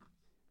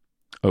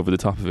 Over the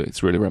top of it.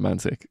 It's really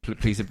romantic.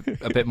 Please,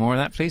 a bit more of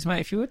that, please, mate,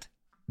 if you would.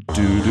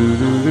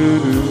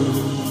 Do-do-do-do-do.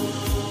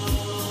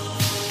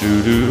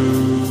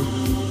 Do-do.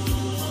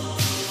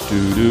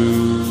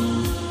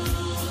 Do-do.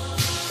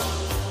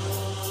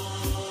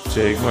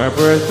 Take my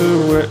breath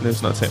away. No,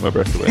 it's not Take My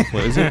Breath Away.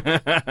 What is it?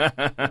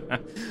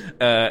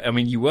 I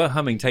mean, you were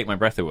humming Take My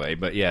Breath Away,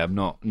 but yeah, I'm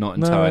not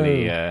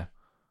entirely... No.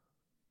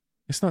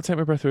 It's not Take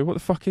My Breath Away. What the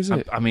fuck is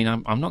it? I mean,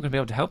 I'm not going to be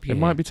able to help you. It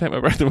might be Take My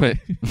Breath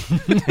Away.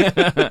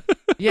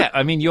 Yeah,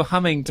 I mean, you're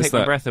humming Take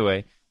My Breath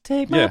Away.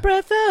 Take my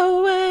breath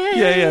away.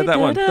 Yeah, that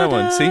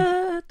one. See?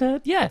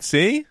 Yeah.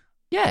 See?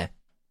 Yeah.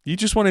 You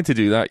just wanted to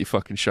do that, you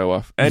fucking show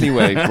off.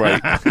 Anyway,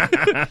 right.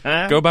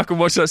 Go back and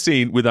watch that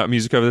scene with that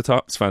music over the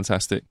top. It's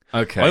fantastic.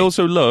 Okay. I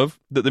also love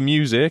that the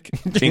music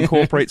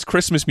incorporates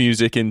Christmas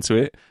music into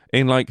it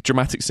in like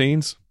dramatic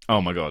scenes. Oh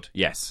my God,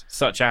 yes.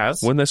 Such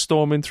as? When they're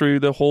storming through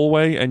the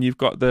hallway and you've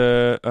got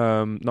the,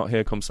 not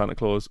Here Comes Santa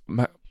Claus.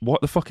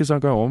 What the fuck is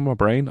that going on in my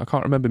brain? I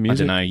can't remember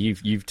music. I don't know.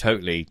 You've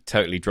totally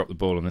dropped the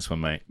ball on this one,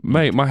 mate.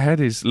 Mate, my head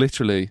is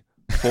literally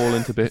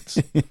falling to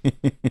bits.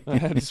 My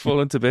head is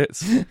falling to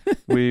bits.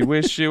 We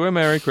wish you a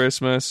Merry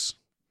Christmas.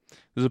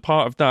 There's a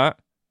part of that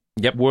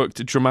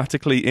worked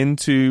dramatically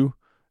into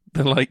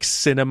the like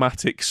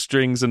cinematic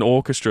strings and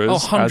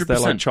orchestras as they're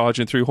like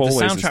charging through hallways.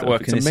 The soundtrack and stuff.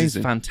 work in this is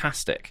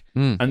fantastic,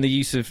 and the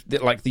use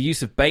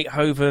of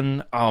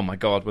Beethoven. Oh my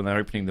God, when they're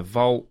opening the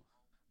vault.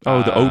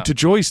 Oh, the Ode to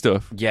Joy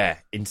stuff. Yeah,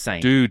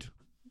 insane, dude,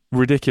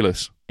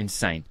 ridiculous,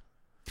 insane.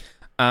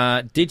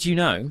 Did you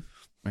know?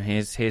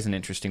 Here's an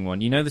interesting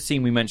one. You know the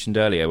scene we mentioned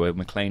earlier where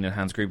McClane and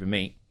Hans Gruber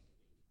meet?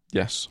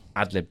 Yes,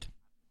 ad-libbed.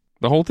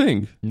 The whole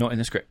thing, not in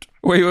the script.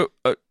 Wait,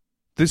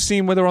 the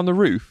scene where they're on the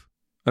roof.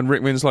 And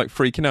Rickman's like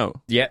freaking out.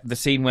 Yeah, the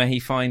scene where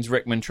he finds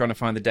Rickman trying to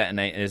find the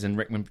detonators, and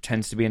Rickman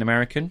pretends to be an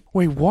American.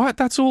 Wait, what?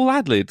 That's all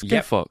ad-libbed.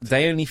 Get fucked.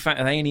 They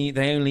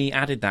only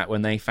added that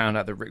when they found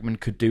out that Rickman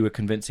could do a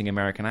convincing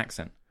American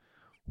accent.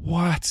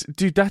 What,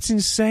 dude? That's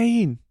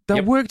insane.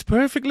 That worked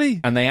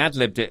perfectly. And they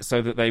ad-libbed it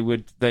so that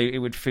it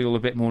would feel a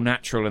bit more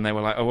natural. And they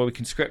were like, "Oh well, we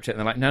can script it." And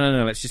they're like,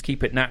 "No, let's just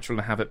keep it natural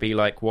and have it be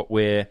like what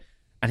we're."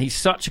 And he's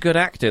such a good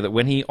actor that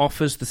when he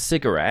offers the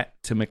cigarette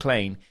to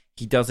McClane,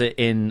 he does it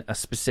in a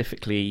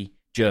specifically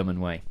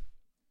German way.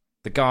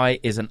 The guy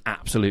is an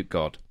absolute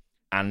god,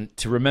 and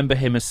to remember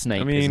him as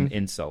Snape is an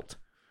insult.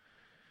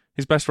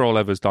 His best role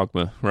ever is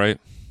Dogma, right?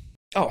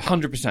 Oh,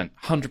 100%.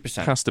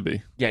 Has to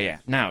be. Yeah.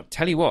 Now,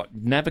 tell you what,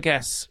 never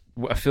guess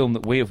a film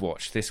that we have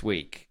watched this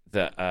week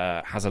that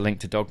has a link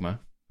to Dogma.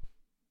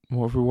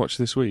 What have we watched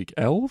this week?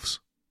 Elves,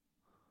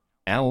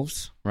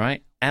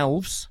 right?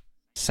 Elves,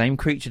 same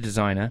creature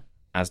designer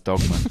as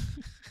Dogma.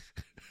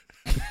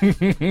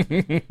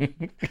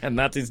 And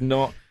that is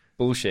not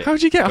bullshit.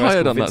 How'd you get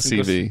hired on that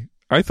CV?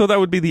 I thought that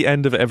would be the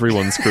end of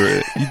everyone's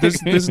career.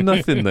 There's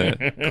nothing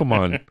there. Come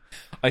on.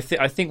 I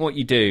think what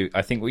you do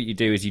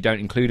is you don't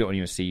include it on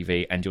your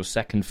CV, and your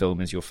second film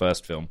is your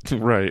first film.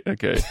 Right.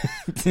 Okay.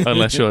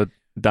 Unless you're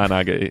Dan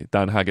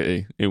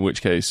Haggerty, in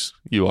which case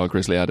you are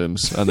Grizzly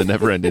Adams and the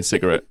never-ending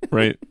cigarette.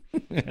 Right.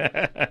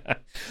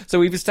 So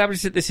we've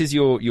established that this is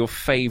your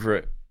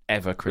favourite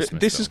ever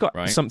Christmas. This film, has got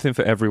right? something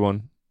for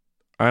everyone.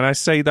 And I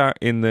say that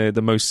in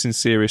the most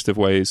sincerest of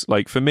ways.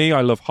 Like, for me,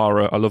 I love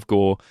horror. I love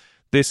gore.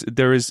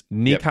 There is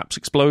kneecaps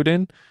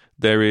exploding.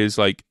 There is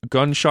like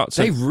gunshots.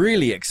 They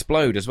really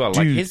explode as well.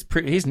 Dude,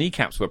 like his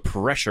kneecaps were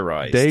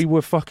pressurized. They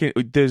were fucking.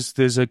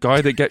 There's a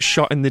guy that gets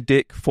shot in the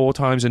dick 4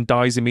 times and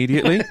dies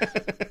immediately.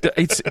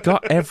 It's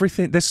got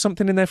everything. There's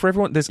something in there for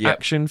everyone. There's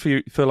action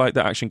for like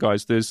the action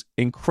guys. There's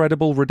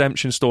incredible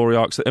redemption story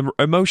arcs that are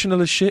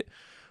emotional as shit.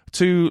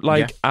 To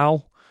like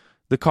Al,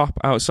 the cop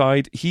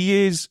outside,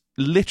 he is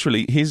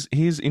literally his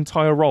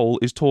entire role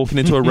is talking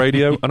into a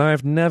radio, and I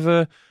have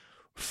never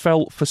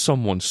felt for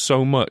someone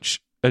so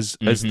much as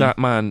that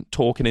man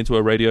talking into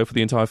a radio for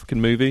the entire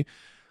fucking movie.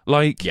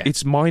 Like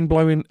it's mind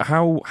blowing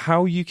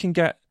how you can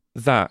get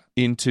that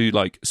into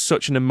like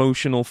such an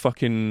emotional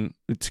fucking,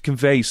 to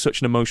convey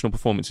such an emotional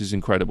performance is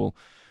incredible.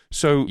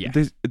 So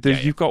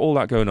you've got all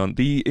that going on.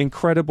 The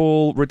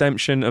incredible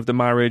redemption of the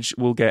marriage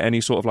will get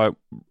any sort of like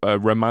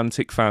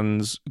romantic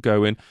fans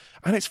going,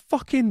 and it's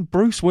fucking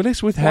Bruce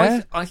Willis with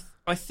hair.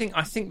 I think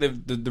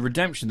the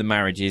redemption of the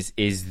marriage is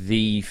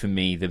for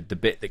me the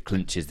bit that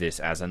clinches this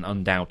as an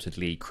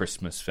undoubtedly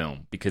Christmas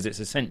film, because it's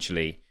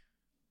essentially,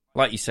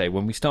 like you say,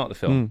 when we start the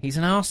film, he's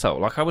an arsehole.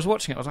 Like I was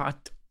watching it, I was like,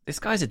 this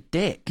guy's a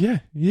dick. Yeah,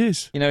 he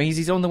is. You know,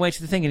 he's on the way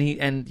to the thing,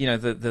 and you know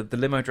the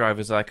limo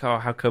driver's like, oh,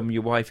 how come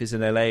your wife is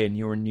in LA and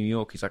you're in New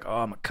York? He's like, oh,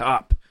 I'm a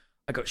cop.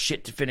 I got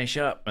shit to finish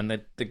up. And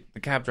the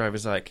cab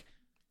driver's like,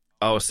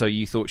 oh, so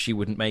you thought she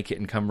wouldn't make it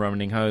and come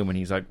running home? And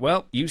he's like,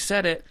 well, you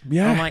said it.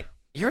 Yeah. I'm like,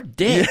 you're a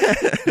dick.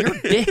 Yeah. You're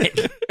a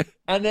dick.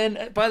 And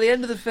then by the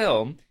end of the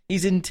film,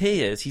 he's in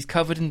tears. He's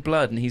covered in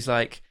blood, and he's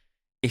like,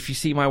 if you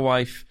see my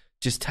wife,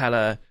 just tell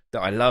her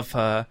that I love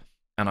her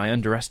and I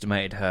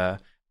underestimated her,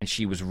 and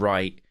she was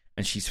right,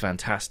 and she's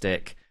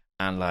fantastic,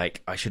 and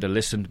like I should have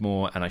listened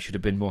more, and I should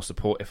have been more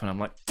supportive. And I'm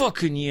like,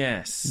 fucking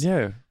yes.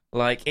 Yeah.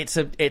 Like it's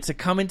a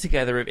coming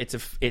together. It's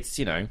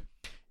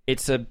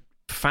a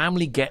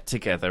family get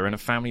together and a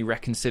family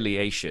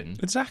reconciliation.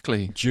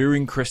 Exactly.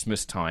 During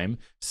Christmas time,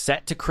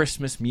 set to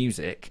Christmas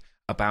music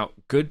about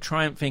good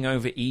triumphing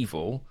over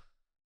evil.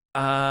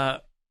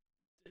 Like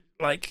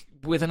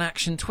with an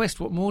action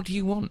twist. What more do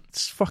you want?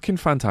 It's fucking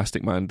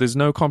fantastic, man. There's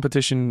no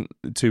competition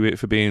to it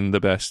for being the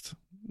best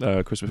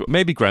Christmas.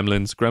 Maybe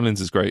Gremlins. Gremlins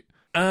is great.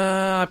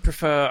 I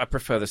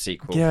prefer the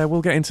sequel. Yeah,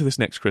 we'll get into this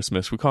next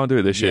Christmas. We can't do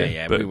it this year,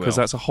 yeah, because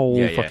that's a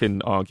whole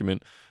fucking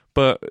argument.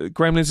 But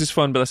Gremlins is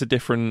fun, but that's a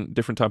different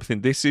type of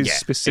thing. This is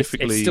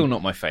specifically... It's still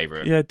not my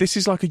favourite. Yeah, this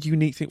is like a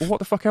unique thing. Well, what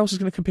the fuck else is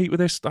going to compete with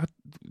this?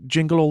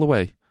 Jingle All the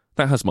Way.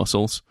 That has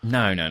muscles.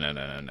 No.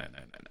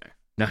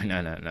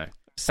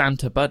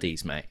 Santa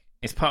Buddies, mate.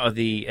 It's part of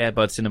the Air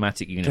Bud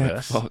cinematic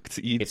universe. Get fucked.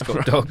 It's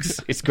got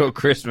dogs. It's got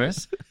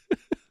Christmas.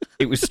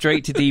 It was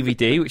straight to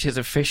DVD, which is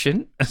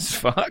efficient as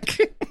fuck.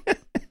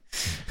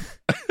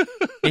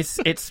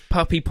 It's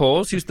Puppy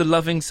Paws, who's the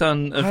loving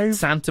son of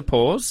Santa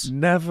Paws.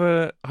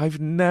 I've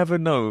never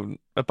known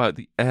about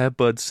the Air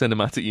Bud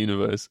cinematic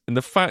universe, and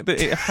the fact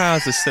that it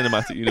has a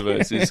cinematic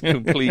universe is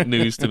complete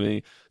news to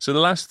me. So the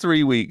last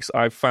 3 weeks,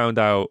 I've found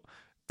out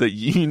that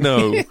you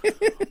know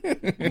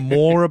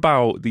more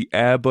about the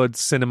Air Bud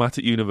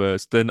cinematic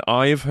universe than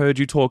I have heard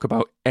you talk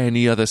about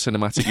any other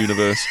cinematic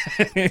universe.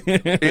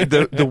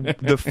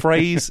 The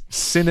phrase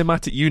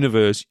cinematic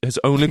universe has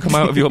only come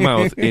out of your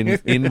mouth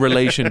in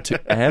relation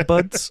to Air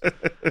Buds.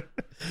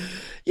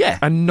 Yeah.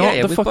 And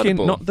not the fucking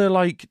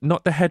Buttable.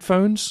 not the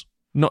headphones,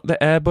 not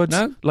the Air Buds,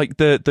 like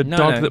the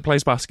dog that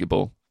plays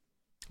basketball.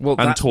 Well,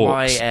 and that's talks.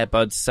 why Air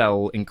Buds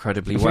sell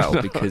incredibly well,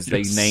 because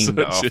they named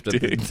it after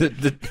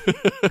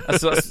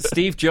that's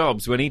Steve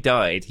Jobs. When he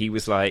died, he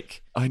was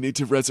like, I need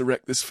to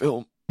resurrect this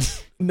film.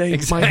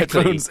 Name my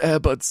headphones Air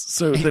Buds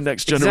so the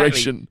next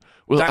generation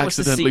will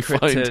accidentally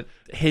find to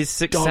his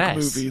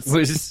success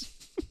was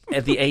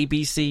at the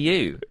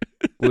ABCU.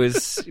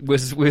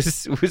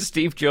 was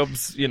Steve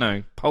Jobs,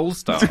 pole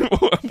star.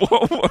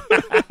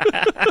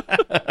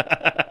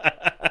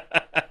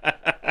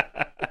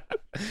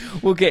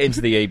 We'll get into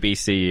the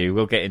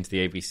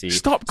ABCU.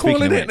 Stop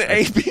calling it the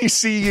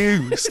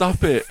ABCU.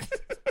 Stop it.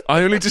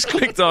 I only just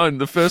clicked on.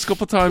 The first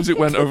couple of times it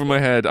went over my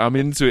head. I'm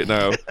into it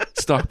now.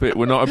 Stop it.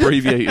 We're not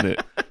abbreviating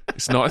it.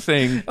 It's not a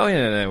thing. Oh,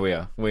 yeah, no, we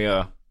are.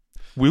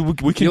 We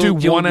can do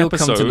one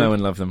episode. You'll come to know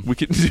and love them. We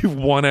can do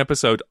one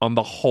episode on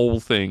the whole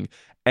thing.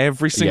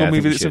 Every single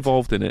movie that's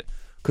involved in it.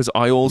 Because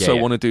I also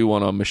want to do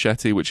one on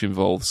Machete, which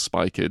involves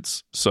Spy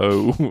Kids.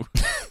 So...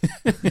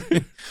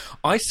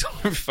 I saw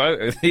a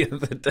photo the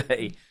other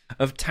day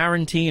of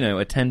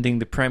Tarantino attending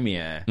the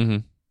premiere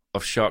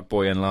of Shark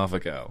Boy and Lava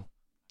Girl,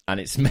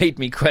 and it's made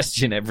me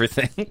question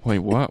everything. Wait,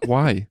 what?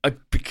 Why?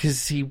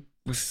 Because he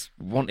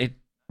wanted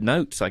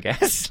notes, I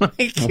guess. I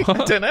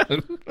don't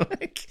know.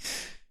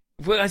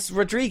 Well, it's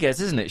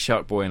Rodriguez, isn't it?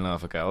 Shark Boy and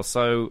Lava Girl.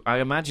 So I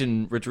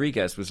imagine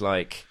Rodriguez was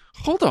like,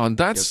 hold on,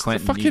 that's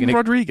Quentin, fucking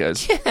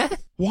Rodriguez. Yeah.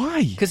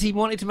 Why? Because he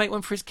wanted to make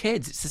one for his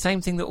kids. It's the same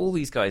thing that all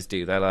these guys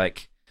do. They're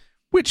like,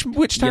 Which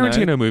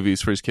Tarantino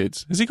movies for his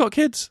kids? Has he got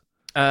kids?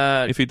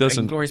 If he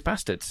doesn't, Inglourious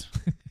Bastards.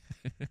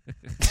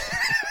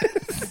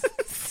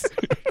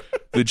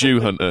 The Jew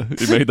Hunter.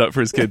 He made that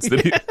for his kids,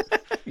 did he?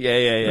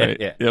 Yeah.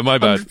 Right. Yeah, my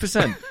bad.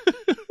 100%.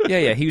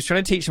 Yeah. He was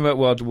trying to teach them about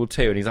World War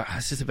II, and he's like,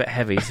 this is a bit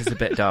heavy. This is a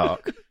bit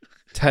dark.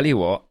 tell you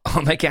what,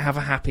 I'll make it have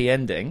a happy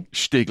ending.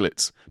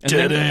 Stiglitz.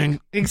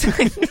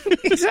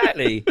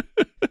 Exactly.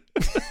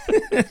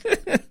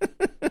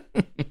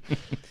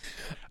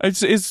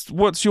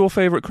 What's your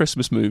favourite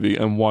Christmas movie,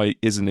 and why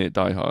isn't it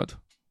Die Hard?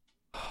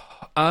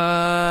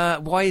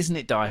 Why isn't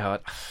it Die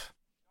Hard?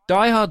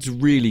 Die Hard's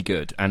really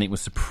good, and it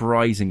was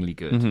surprisingly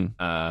good.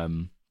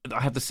 Mm-hmm. I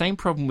have the same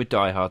problem with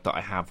Die Hard that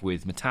I have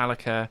with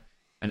Metallica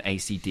and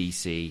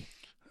AC/DC,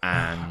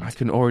 and I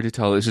can already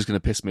tell this is going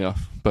to piss me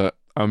off, but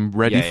I'm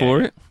ready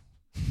for it.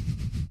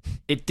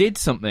 It did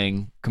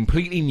something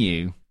completely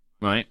new,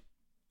 right?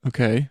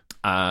 Okay.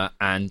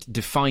 And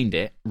defined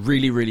it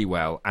really, really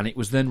well, and it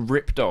was then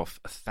ripped off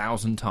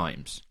 1,000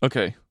 times.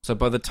 Okay. So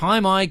by the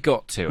time I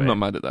got to I'm not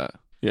mad at that.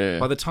 Yeah.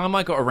 By the time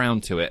I got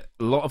around to it,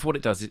 a lot of what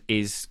it does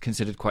is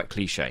considered quite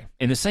cliche.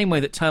 In the same way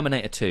that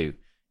Terminator 2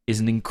 is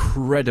an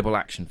incredible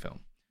action film,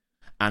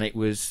 and it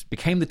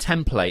became the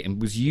template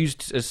and was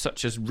used as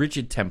such a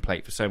rigid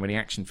template for so many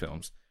action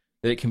films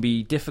that it can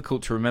be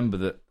difficult to remember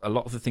that a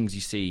lot of the things you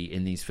see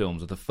in these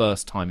films are the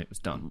first time it was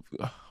done.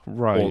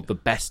 Right. Or the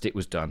best it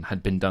was done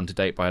had been done to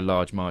date by a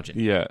large margin.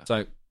 Yeah.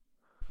 So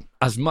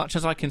as much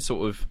as I can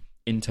sort of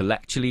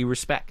intellectually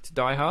respect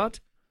Die Hard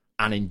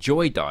and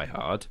enjoy Die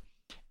Hard,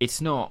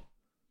 it's not,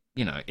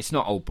 it's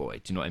not Old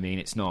Boy. Do you know what I mean?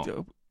 It's not.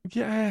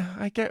 Yeah,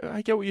 I get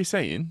what you're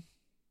saying.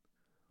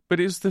 But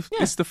it's the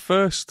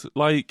first,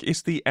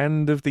 it's the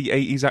end of the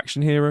 80s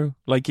action hero.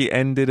 Like, it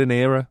ended an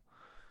era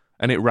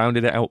and it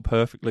rounded it out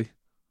perfectly.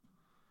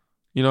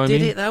 You know what I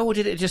mean? Did it though, or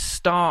did it just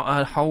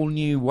start a whole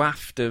new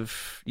waft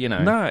of,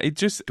 Nah, it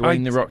just...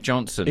 Dwayne "The Rock"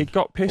 Johnson. It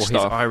got pissed off. Or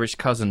his off. Irish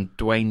cousin,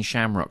 Dwayne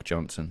Shamrock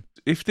Johnson.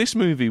 If this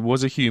movie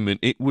was a human,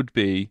 it would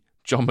be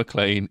John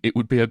McClane. It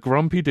would be a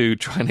grumpy dude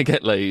trying to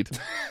get laid,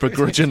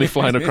 begrudgingly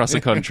flying across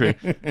the country.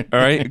 All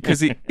right?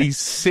 Because he's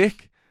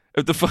sick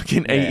of the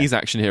fucking 80s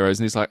action heroes,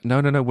 and he's like,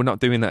 no, we're not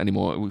doing that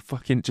anymore. We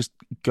fucking just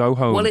go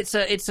home. Well, it's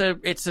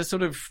a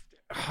sort of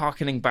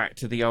harkening back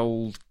to the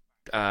old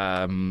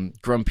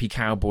grumpy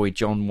cowboy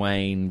John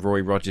Wayne,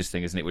 Roy Rogers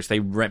thing, isn't it? Which they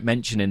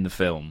mention in the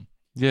film.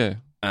 Yeah.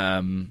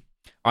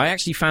 I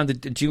actually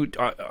found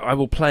I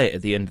will play it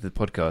at the end of the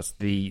podcast.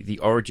 The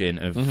origin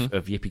of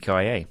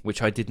Yippee-Ki-Yay,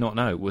 which I did not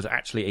know was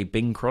actually a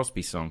Bing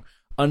Crosby song.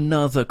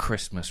 Another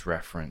Christmas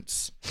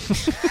reference.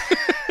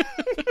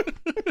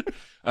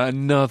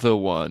 Another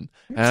one.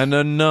 And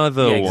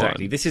another one.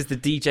 Exactly. This is the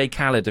DJ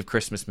Khaled of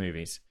Christmas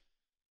movies.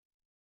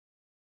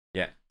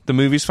 Yeah. The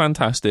movie's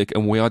fantastic,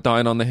 and we are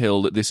dying on the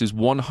hill that this is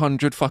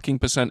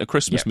 100% a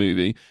Christmas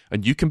movie,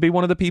 and you can be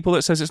one of the people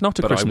that says it's not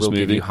a Christmas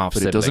movie,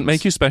 but it doesn't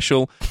make you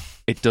special,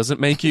 it doesn't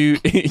make you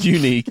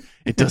unique,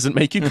 it doesn't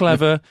make you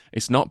clever,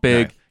 it's not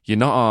big, you're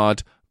not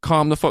hard.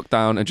 Calm the fuck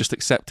down and just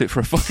accept it for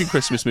a fucking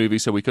Christmas movie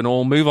so we can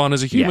all move on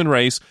as a human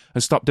race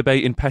and stop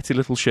debating petty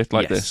little shit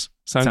like this.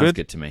 Sounds good? Sounds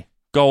good to me.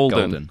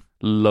 Golden.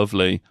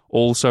 Lovely.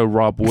 Also,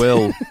 Rob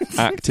will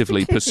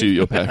actively pursue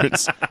your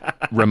parents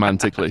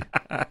romantically.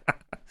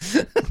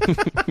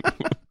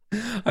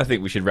 I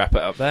think we should wrap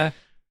it up there.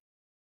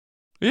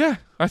 Yeah,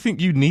 I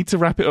think you need to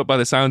wrap it up by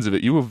the sounds of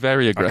it. You were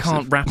very aggressive. I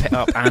can't wrap it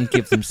up and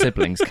give them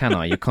siblings, can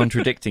I? You're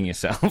contradicting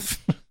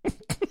yourself.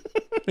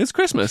 It's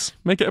Christmas.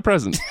 Make it a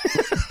present.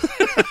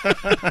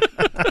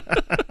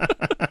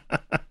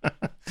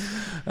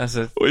 What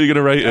are you going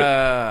to rate it?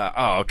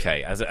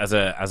 Okay. As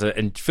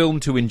a film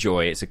to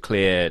enjoy, it's a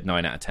clear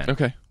 9 out of 10.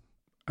 Okay.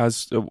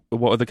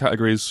 What other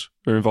categories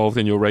are involved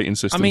in your rating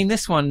system? I mean,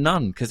 this one,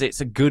 none, because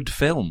it's a good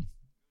film.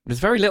 There's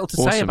very little to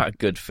say about a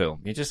good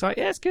film. You're just like,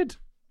 yeah, it's good.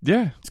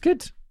 Yeah. It's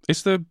good.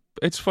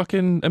 It's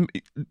fucking...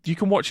 you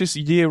can watch this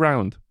year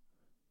round.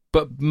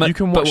 But you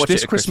can watch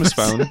this Christmas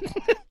film.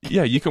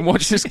 Yeah, you can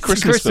watch this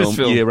Christmas film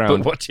year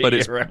round. But watch it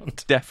year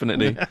round.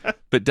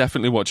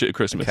 Definitely watch it at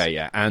Christmas. Okay,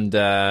 yeah. And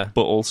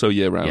but also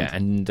year round. Yeah,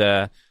 and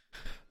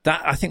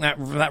I think that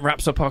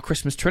wraps up our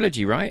Christmas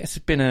trilogy, right? It's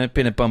been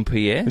a bumper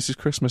year. This is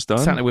Christmas done.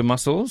 Santa with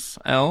Muscles,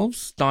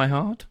 Elves, Die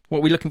Hard. What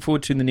are we looking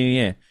forward to in the new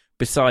year?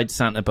 Besides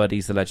Santa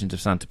Buddies, The Legend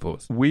of Santa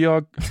Paws. We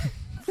are...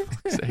 for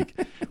fuck's sake.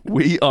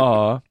 We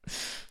are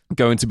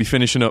going to be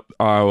finishing up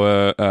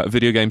our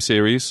video game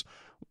series.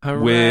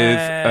 Hooray. With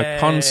a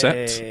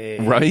concept,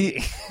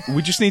 right?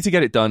 We just need to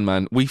get it done,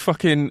 man.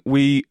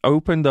 We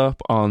opened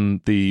up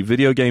on the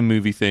video game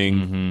movie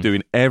thing,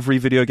 doing every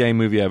video game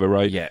movie ever,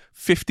 right? Yeah.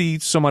 50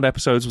 some odd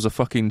episodes was a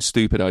fucking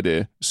stupid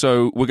idea.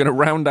 So we're going to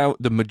round out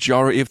the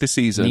majority of the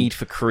season. Need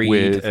for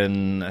Creed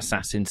and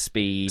Assassin's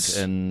Speed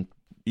and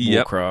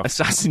Warcraft.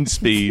 Assassin's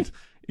Speed.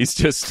 He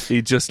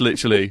just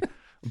literally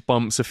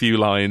bumps a few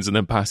lines and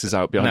then passes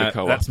out behind a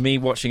co-op. That's me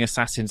watching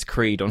Assassin's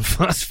Creed on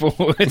fast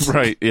forward.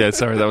 Right, yeah,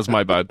 sorry, that was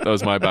my bad. I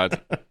was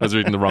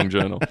reading the wrong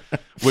journal.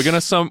 We're gonna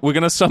sum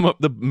up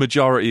the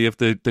majority of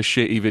the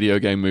shitty video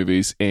game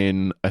movies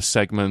in a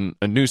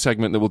new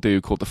segment that we'll do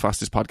called The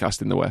Fastest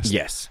Podcast in the West.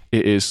 Yes.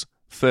 It is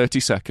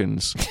 30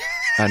 seconds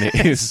and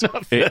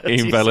it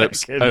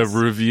envelops a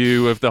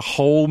review of the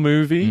whole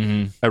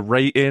movie, a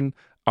rating,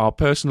 our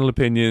personal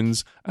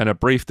opinions and a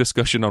brief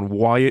discussion on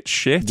why it's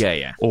shit,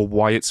 or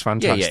why it's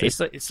fantastic.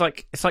 It's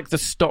like the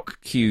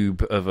stock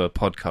cube of a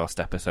podcast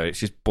episode. It's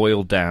just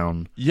boiled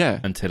down,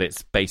 until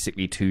it's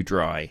basically too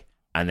dry,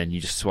 and then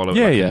you just swallow it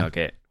like a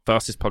nugget.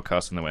 Fastest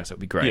podcast in the West. It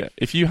would be great. Yeah.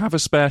 If you have a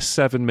spare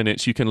 7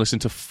 minutes, you can listen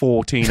to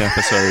 14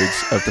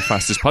 episodes of the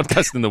fastest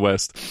podcast in the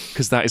West,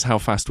 because that is how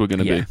fast we're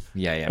going to be.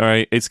 Yeah. All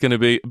right, it's going to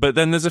be. But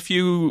then there's a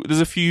few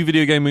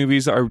video game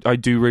movies that I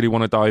do really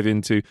want to dive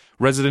into.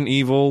 Resident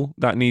Evil,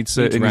 that needs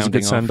a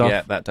good send off.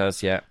 Yeah, that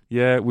does. Yeah.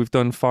 Yeah, we've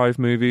done 5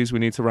 movies. We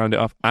need to round it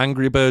off.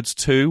 Angry Birds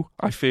 2.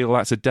 I feel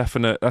that's a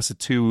definite. That's a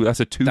two-parter. That's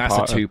a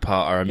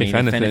two-parter. I mean,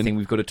 if anything,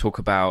 we've got to talk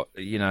about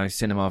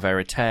cinema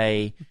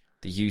verite.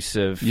 The use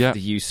of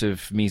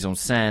mise en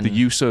scène, the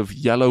use of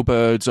yellow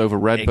birds over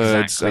red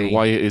birds, and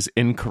why it is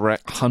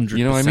incorrect. 100%.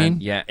 You know what I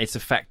mean? Yeah, its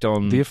effect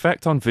on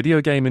video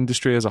game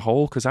industry as a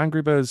whole. Because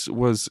Angry Birds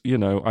was,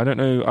 I don't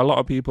know. A lot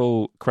of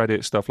people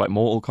credit stuff like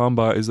Mortal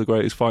Kombat is the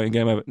greatest fighting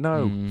game ever.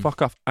 No,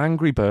 fuck off.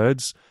 Angry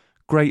Birds,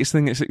 greatest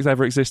thing that's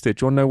ever existed.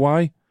 Do you want to know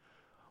why?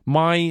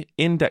 My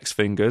index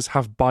fingers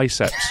have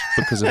biceps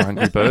because of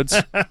Angry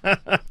Birds.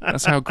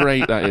 That's how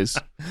great that is.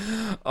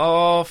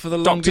 Oh, for the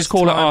longest Doctors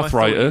call time, it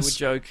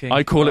arthritis.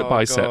 I call it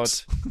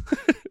biceps.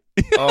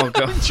 Oh,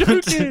 God. I'm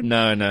joking.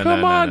 No.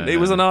 Come on. It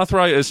was an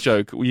arthritis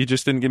joke. You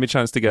just didn't give me a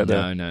chance to get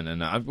there.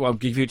 No. I'll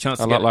give you a chance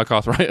to get like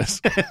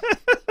arthritis.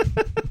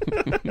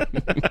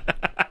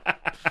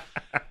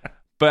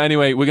 But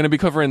anyway, we're going to be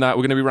covering that.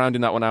 We're going to be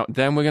rounding that one out.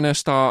 Then we're going to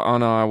start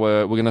on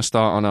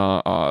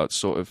our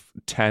sort of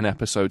 10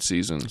 episode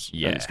seasons.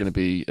 Yeah, and it's going to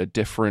be a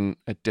different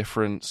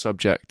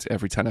subject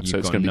every 10 episodes. You've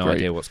it's going to be no great.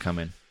 idea what's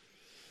coming.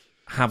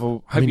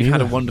 Hope you've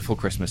had a wonderful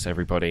Christmas,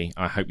 everybody.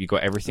 I hope you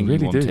got everything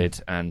you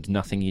wanted and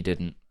nothing you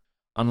didn't.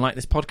 Unlike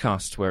this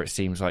podcast, where it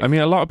seems like... I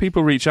mean, a lot of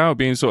people reach out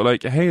being sort of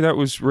like, hey, that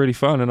was really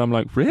fun. And I'm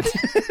like, really?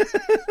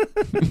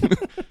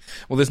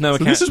 Well, there's no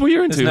this is what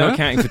you're into, There's no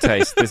accounting for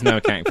taste. There's no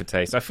accounting for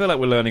taste. I feel like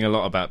we're learning a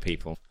lot about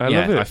people. I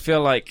love it. I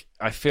feel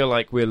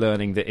like we're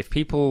learning that if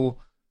people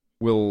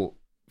will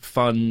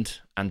fund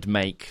and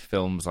make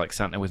films like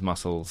Santa with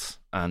Muscles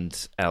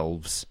and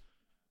Elves,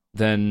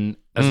 then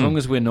as long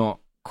as we're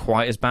not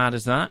quite as bad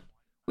as that,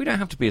 we don't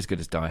have to be as good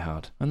as Die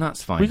Hard, and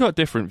that's fine. We got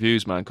different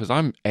views, man, because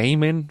I'm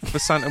aiming for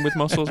Santa with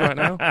Muscles right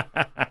now.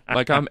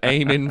 Like, I'm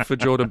aiming for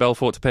Jordan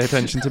Belfort to pay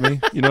attention to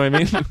me. You know what I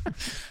mean?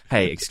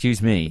 Hey,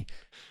 excuse me.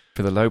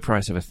 For the low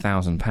price of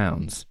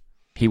 £1,000,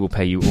 he will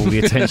pay you all the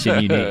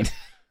attention you need.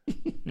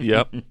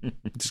 Yep.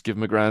 Just give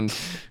him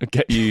 $1,000.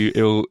 Get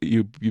you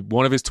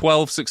one of his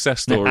 12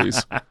 success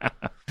stories.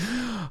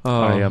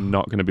 I am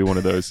not going to be one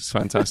of those. It's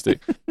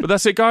fantastic. But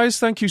that's it, guys.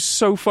 Thank you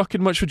so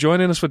fucking much for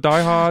joining us for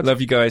Die Hard.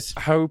 Love you guys.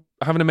 Have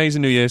an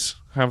amazing New Year's.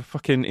 Have a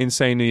fucking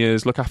insane New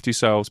Year's. Look after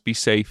yourselves. Be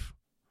safe.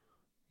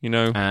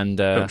 And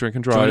don't drink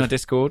and drive. Join our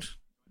Discord.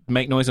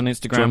 Make noise on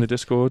Instagram. Join the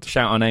Discord.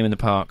 Shout our name in the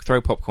park. Throw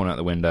popcorn out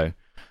the window.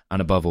 And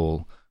above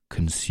all,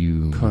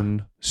 consume.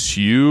 Consume.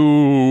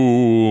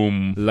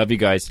 Love you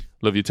guys.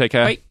 Love you. Take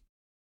care. Bye.